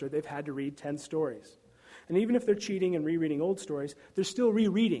semester they've had to read 10 stories. And even if they're cheating and rereading old stories, they're still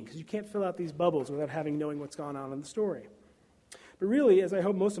rereading, because you can't fill out these bubbles without knowing what's gone on in the story. But really, as I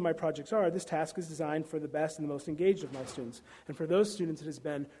hope most of my projects are, this task is designed for the best and the most engaged of my students. And for those students, it has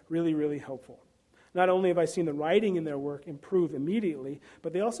been really, really helpful. Not only have I seen the writing in their work improve immediately,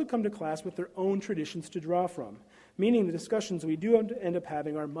 but they also come to class with their own traditions to draw from, meaning the discussions we do end up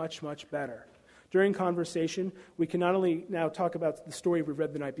having are much, much better. During conversation, we can not only now talk about the story we've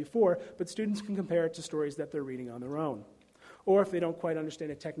read the night before, but students can compare it to stories that they're reading on their own. Or if they don't quite understand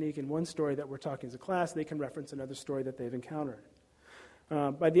a technique in one story that we're talking as a class, they can reference another story that they've encountered.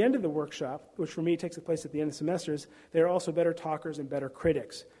 By the end of the workshop, which for me takes place at the end of semesters, they are also better talkers and better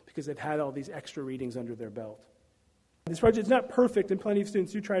critics because they've had all these extra readings under their belt. This project is not perfect, and plenty of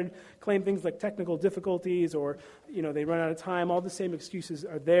students do try and claim things like technical difficulties or, they run out of time. All the same excuses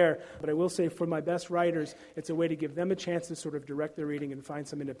are there. But I will say for my best writers, it's a way to give them a chance to sort of direct their reading and find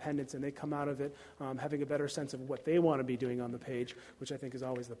some independence, and they come out of it having a better sense of what they want to be doing on the page, which I think is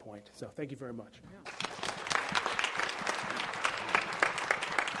always the point. So thank you very much. Yeah.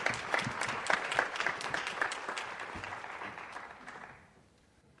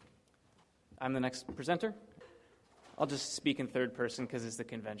 I'm the next presenter. I'll just speak in third person because it's the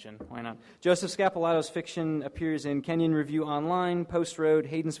convention. Why not? Joseph Scapolato's fiction appears in Kenyon Review Online, Post Road,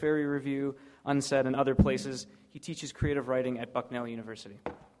 Hayden's Ferry Review, Unsaid, and other places. He teaches creative writing at Bucknell University.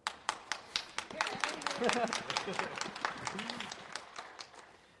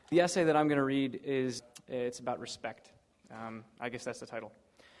 The essay that I'm going to read it's about respect. I guess that's the title.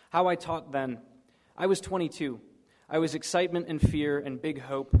 How I Taught Then. I was 22. I was excitement and fear and big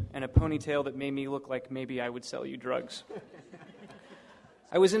hope and a ponytail that made me look like maybe I would sell you drugs.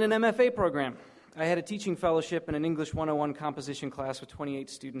 I was in an MFA program. I had a teaching fellowship and an English 101 composition class with 28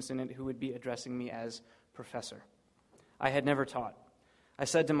 students in it who would be addressing me as professor. I had never taught. I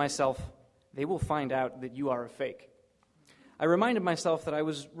said to myself, they will find out that you are a fake. I reminded myself that I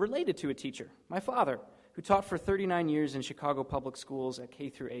was related to a teacher, my father, who taught for 39 years in Chicago public schools at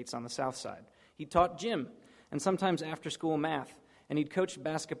K-8s on the South Side. He taught gym and sometimes after-school math, and he'd coached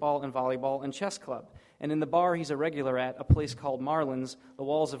basketball and volleyball and chess club. And in the bar he's a regular at, a place called Marlin's, the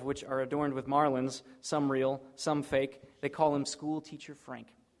walls of which are adorned with marlins, some real, some fake. They call him School Teacher Frank.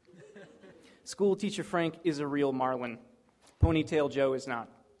 School Teacher Frank is a real marlin. Ponytail Joe is not.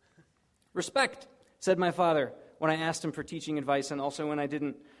 Respect, said my father when I asked him for teaching advice and also when I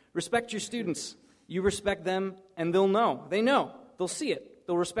didn't. Respect your students. You respect them, and they'll know. They know. They'll see it.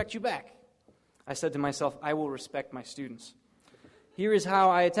 They'll respect you back. I said to myself, I will respect my students. Here is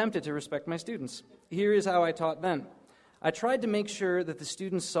how I attempted to respect my students. Here is how I taught then. I tried to make sure that the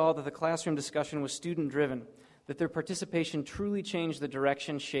students saw that the classroom discussion was student-driven, that their participation truly changed the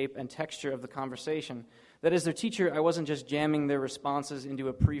direction, shape, and texture of the conversation, that as their teacher, I wasn't just jamming their responses into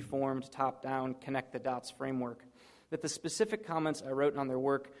a preformed, top-down, connect-the-dots framework, that the specific comments I wrote on their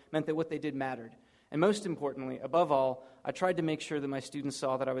work meant that what they did mattered. And most importantly, above all, I tried to make sure that my students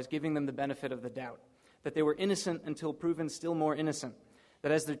saw that I was giving them the benefit of the doubt, that they were innocent until proven still more innocent,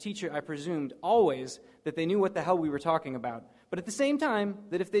 that as their teacher I presumed always that they knew what the hell we were talking about, but at the same time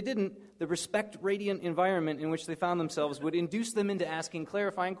that if they didn't, the respect-radiant environment in which they found themselves would induce them into asking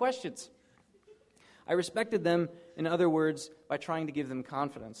clarifying questions. I respected them, in other words, by trying to give them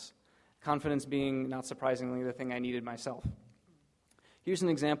confidence, confidence being, not surprisingly, the thing I needed myself. Here's an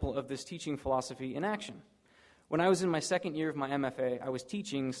example of this teaching philosophy in action. When I was in my second year of my MFA, I was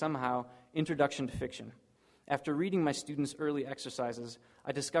teaching, somehow, Introduction to Fiction. After reading my students' early exercises,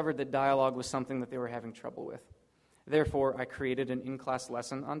 I discovered that dialogue was something that they were having trouble with. Therefore, I created an in-class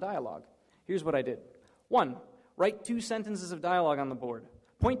lesson on dialogue. Here's what I did. 1, write 2 sentences of dialogue on the board.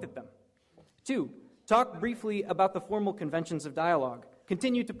 Point at them. 2, talk briefly about the formal conventions of dialogue.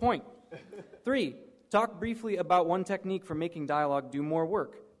 Continue to point. 3, talk briefly about one technique for making dialogue do more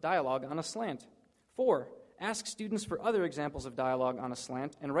work, dialogue on a slant. 4, ask students for other examples of dialogue on a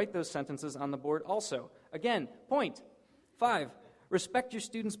slant and write those sentences on the board also. Again, point. 5, respect your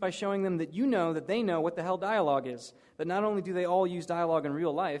students by showing them that you know that they know what the hell dialogue is, that not only do they all use dialogue in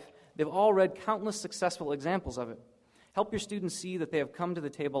real life, they've all read countless successful examples of it. Help your students see that they have come to the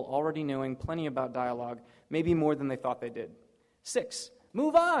table already knowing plenty about dialogue, maybe more than they thought they did. 6,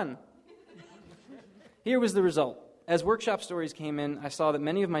 move on. Here was the result. As workshop stories came in, I saw that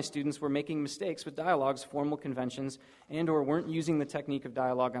many of my students were making mistakes with dialogue's formal conventions and or weren't using the technique of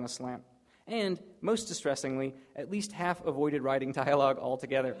dialogue on a slant. And, most distressingly, at least half avoided writing dialogue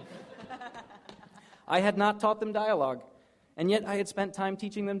altogether. I had not taught them dialogue, and yet I had spent time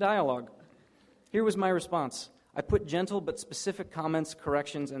teaching them dialogue. Here was my response. I put gentle but specific comments,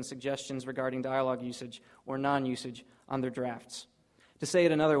 corrections, and suggestions regarding dialogue usage or non-usage on their drafts. To say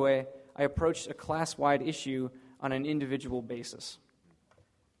it another way, I approached a class-wide issue on an individual basis.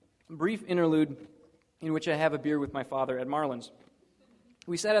 A brief interlude in which I have a beer with my father at Marlin's.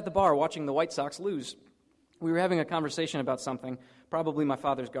 We sat at the bar watching the White Sox lose. We were having a conversation about something, probably my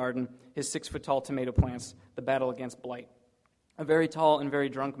father's garden, his 6-foot-tall tomato plants, the battle against blight. A very tall and very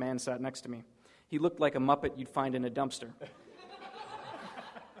drunk man sat next to me. He looked like a Muppet you'd find in a dumpster.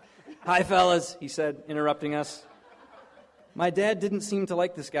 "Hi, fellas," he said, interrupting us. My dad didn't seem to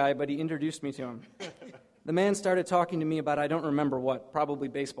like this guy, but he introduced me to him. The man started talking to me about I don't remember what, probably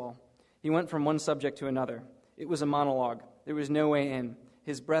baseball. He went from one subject to another. It was a monologue. There was no way in.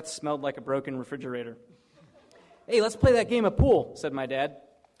 His breath smelled like a broken refrigerator. "Hey, let's play that game of pool," said my dad.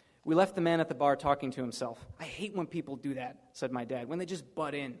 We left the man at the bar talking to himself. "I hate when people do that," said my dad, "when they just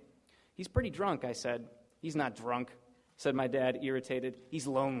butt in." "He's pretty drunk," I said. "He's not drunk," said my dad, irritated. "He's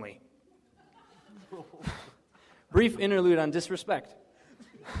lonely." Brief interlude on disrespect.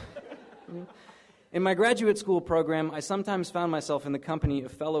 In my graduate school program, I sometimes found myself in the company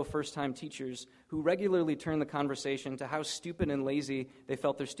of fellow first-time teachers who regularly turned the conversation to how stupid and lazy they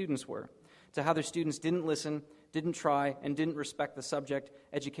felt their students were, to how their students didn't listen, didn't try, and didn't respect the subject,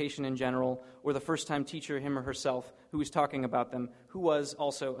 education in general, or the first-time teacher, him or herself, who was talking about them, who was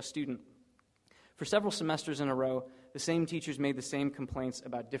also a student. For several semesters in a row, the same teachers made the same complaints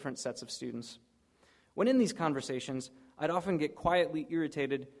about different sets of students. When in these conversations, I'd often get quietly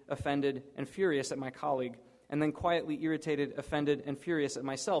irritated, offended, and furious at my colleague, and then quietly irritated, offended, and furious at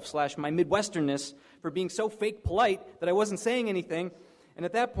myself / my Midwesternness for being so fake polite that I wasn't saying anything. And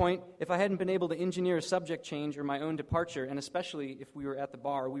at that point, if I hadn't been able to engineer a subject change or my own departure, and especially if we were at the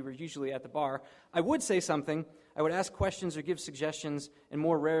bar, we were usually at the bar, I would say something, I would ask questions or give suggestions, and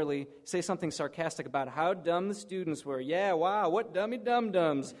more rarely, say something sarcastic about how dumb the students were. "Yeah, wow, what dummy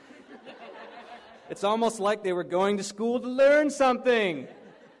dum-dums." It's almost like they were going to school to learn something.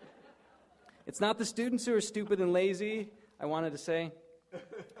 It's not the students who are stupid and lazy, I wanted to say.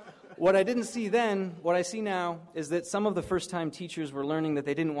 What I didn't see then, what I see now, is that some of the first-time teachers were learning that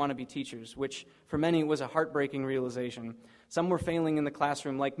they didn't want to be teachers, which for many was a heartbreaking realization. Some were failing in the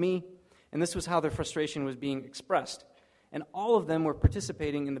classroom like me, and this was how their frustration was being expressed. And all of them were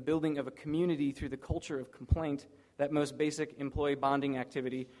participating in the building of a community through the culture of complaint, that most basic employee bonding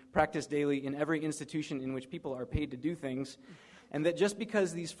activity practiced daily in every institution in which people are paid to do things, and that just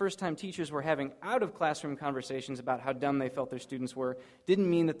because these first-time teachers were having out-of-classroom conversations about how dumb they felt their students were didn't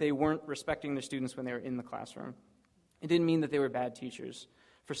mean that they weren't respecting their students when they were in the classroom. It didn't mean that they were bad teachers.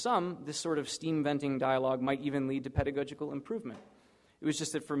 For some, this sort of steam-venting dialogue might even lead to pedagogical improvement. It was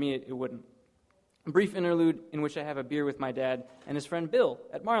just that for me, it wouldn't. A brief interlude in which I have a beer with my dad and his friend Bill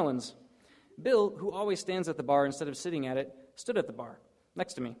at Marlin's. Bill, who always stands at the bar instead of sitting at it, stood at the bar,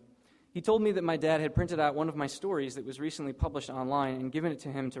 next to me. He told me that my dad had printed out one of my stories that was recently published online and given it to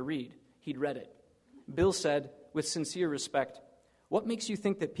him to read. He'd read it. Bill said, with sincere respect, "What makes you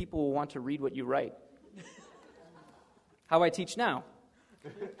think that people will want to read what you write?" How I teach now.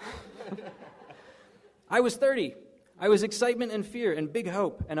 I was 30. I was excitement and fear and big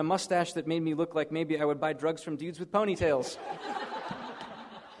hope and a mustache that made me look like maybe I would buy drugs from dudes with ponytails.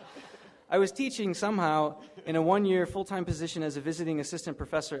 I was teaching somehow in a one-year full-time position as a visiting assistant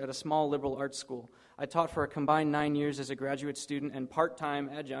professor at a small liberal arts school. I taught for a combined 9 years as a graduate student and part-time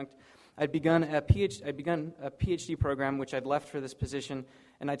adjunct. I'd begun a PhD program, which I'd left for this position,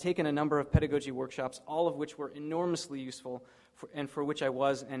 and I'd taken a number of pedagogy workshops, all of which were enormously useful, and for which I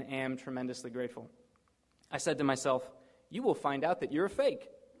was and am tremendously grateful. I said to myself, "You will find out that you're a fake."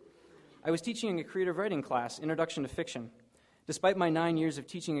 I was teaching a creative writing class, Introduction to Fiction. Despite my 9 years of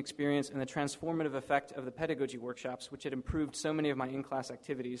teaching experience and the transformative effect of the pedagogy workshops, which had improved so many of my in-class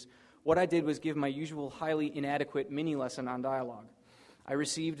activities, what I did was give my usual highly inadequate mini-lesson on dialogue. I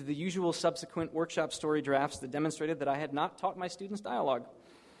received the usual subsequent workshop story drafts that demonstrated that I had not taught my students dialogue.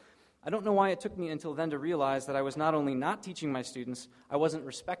 I don't know why it took me until then to realize that I was not only not teaching my students, I wasn't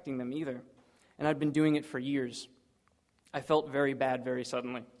respecting them either. And I'd been doing it for years. I felt very bad very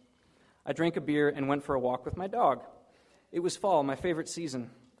suddenly. I drank a beer and went for a walk with my dog. It was fall, my favorite season,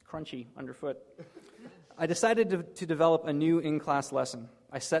 crunchy underfoot. I decided to develop a new in-class lesson.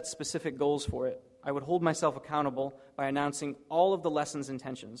 I set specific goals for it. I would hold myself accountable by announcing all of the lesson's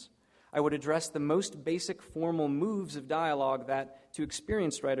intentions. I would address the most basic formal moves of dialogue that, to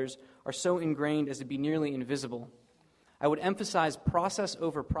experienced writers, are so ingrained as to be nearly invisible. I would emphasize process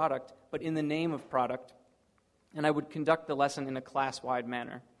over product, but in the name of product, and I would conduct the lesson in a class-wide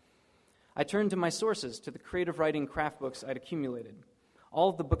manner. I turned to my sources, to the creative writing craft books I'd accumulated. All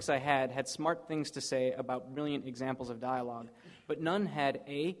of the books I had smart things to say about brilliant examples of dialogue, but none had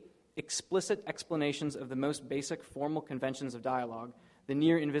A, explicit explanations of the most basic formal conventions of dialogue, the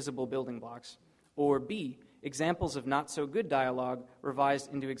near invisible building blocks, or B, examples of not-so-good dialogue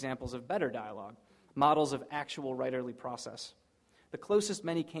revised into examples of better dialogue, models of actual writerly process. The closest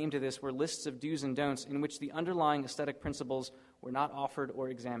many came to this were lists of do's and don'ts in which the underlying aesthetic principles were not offered or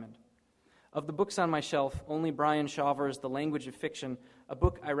examined. Of the books on my shelf, only Brian Shawver's The Language of Fiction, a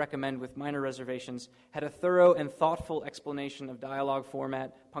book I recommend with minor reservations, had a thorough and thoughtful explanation of dialogue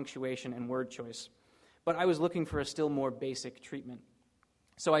format, punctuation, and word choice. But I was looking for a still more basic treatment.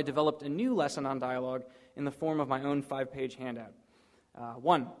 So I developed a new lesson on dialogue in the form of my own 5-page handout.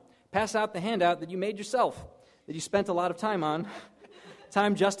 1. Pass out the handout that you made yourself, that you spent a lot of time on,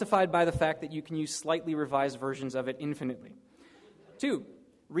 time justified by the fact that you can use slightly revised versions of it infinitely. 2.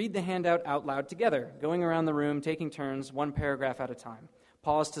 Read the handout out loud together, going around the room, taking turns, one paragraph at a time.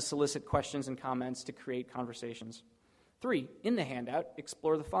 Pause to solicit questions and comments to create conversations. 3. In the handout,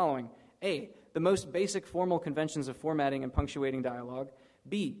 explore the following. A. The most basic formal conventions of formatting and punctuating dialogue.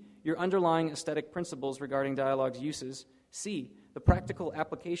 B. Your underlying aesthetic principles regarding dialogue's uses. C. The practical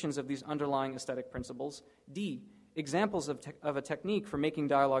applications of these underlying aesthetic principles. D. Examples of a technique for making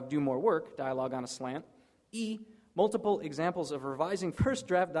dialogue do more work, dialogue on a slant. E. Multiple examples of revising first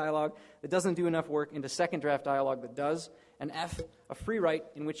draft dialogue that doesn't do enough work into second draft dialogue that does. And F, a free write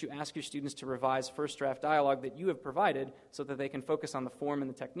in which you ask your students to revise first draft dialogue that you have provided so that they can focus on the form and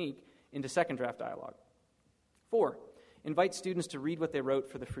the technique into second draft dialogue. 4, invite students to read what they wrote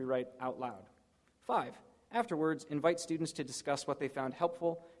for the free write out loud. 5, afterwards, invite students to discuss what they found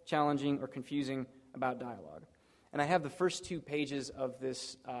helpful, challenging, or confusing about dialogue. And I have the first 2 pages of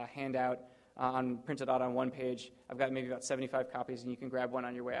this handout printed out on one page. I've got maybe about 75 copies, and you can grab one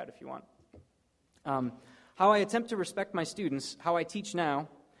on your way out if you want. How I attempt to respect my students, how I teach now,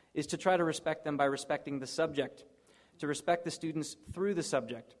 is to try to respect them by respecting the subject, to respect the students through the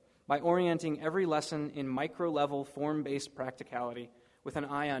subject, by orienting every lesson in micro-level, form-based practicality with an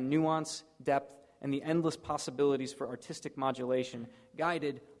eye on nuance, depth, and the endless possibilities for artistic modulation,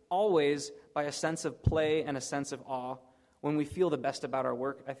 guided always by a sense of play and a sense of awe. When we feel the best about our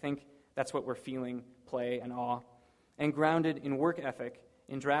work, I think that's what we're feeling, play and awe, and grounded in work ethic,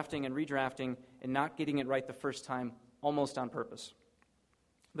 in drafting and redrafting, and not getting it right the first time, almost on purpose.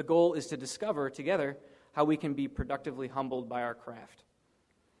 The goal is to discover together how we can be productively humbled by our craft.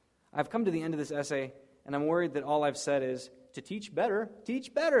 I've come to the end of this essay, and I'm worried that all I've said is, to teach better,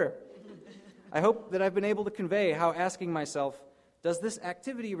 teach better. I hope that I've been able to convey how asking myself, does this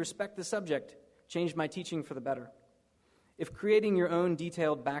activity respect the subject, change my teaching for the better? If creating your own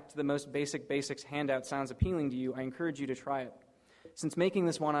detailed back to the most basic basics handout sounds appealing to you, I encourage you to try it. Since making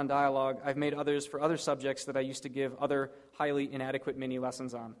this one on dialogue, I've made others for other subjects that I used to give other highly inadequate mini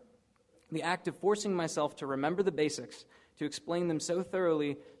lessons on. The act of forcing myself to remember the basics, to explain them so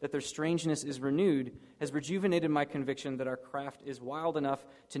thoroughly that their strangeness is renewed, has rejuvenated my conviction that our craft is wild enough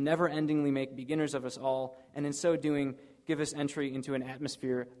to never-endingly make beginners of us all, and in so doing, give us entry into an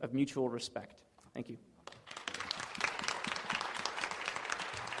atmosphere of mutual respect. Thank you.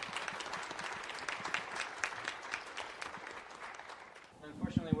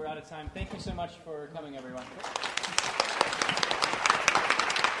 Unfortunately, we're out of time. Thank you so much for coming, everyone.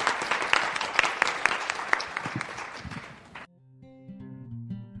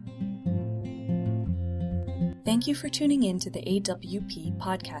 Thank you for tuning in to the AWP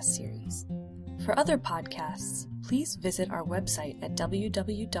podcast series. For other podcasts, please visit our website at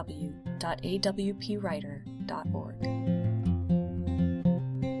www.awpwriter.org.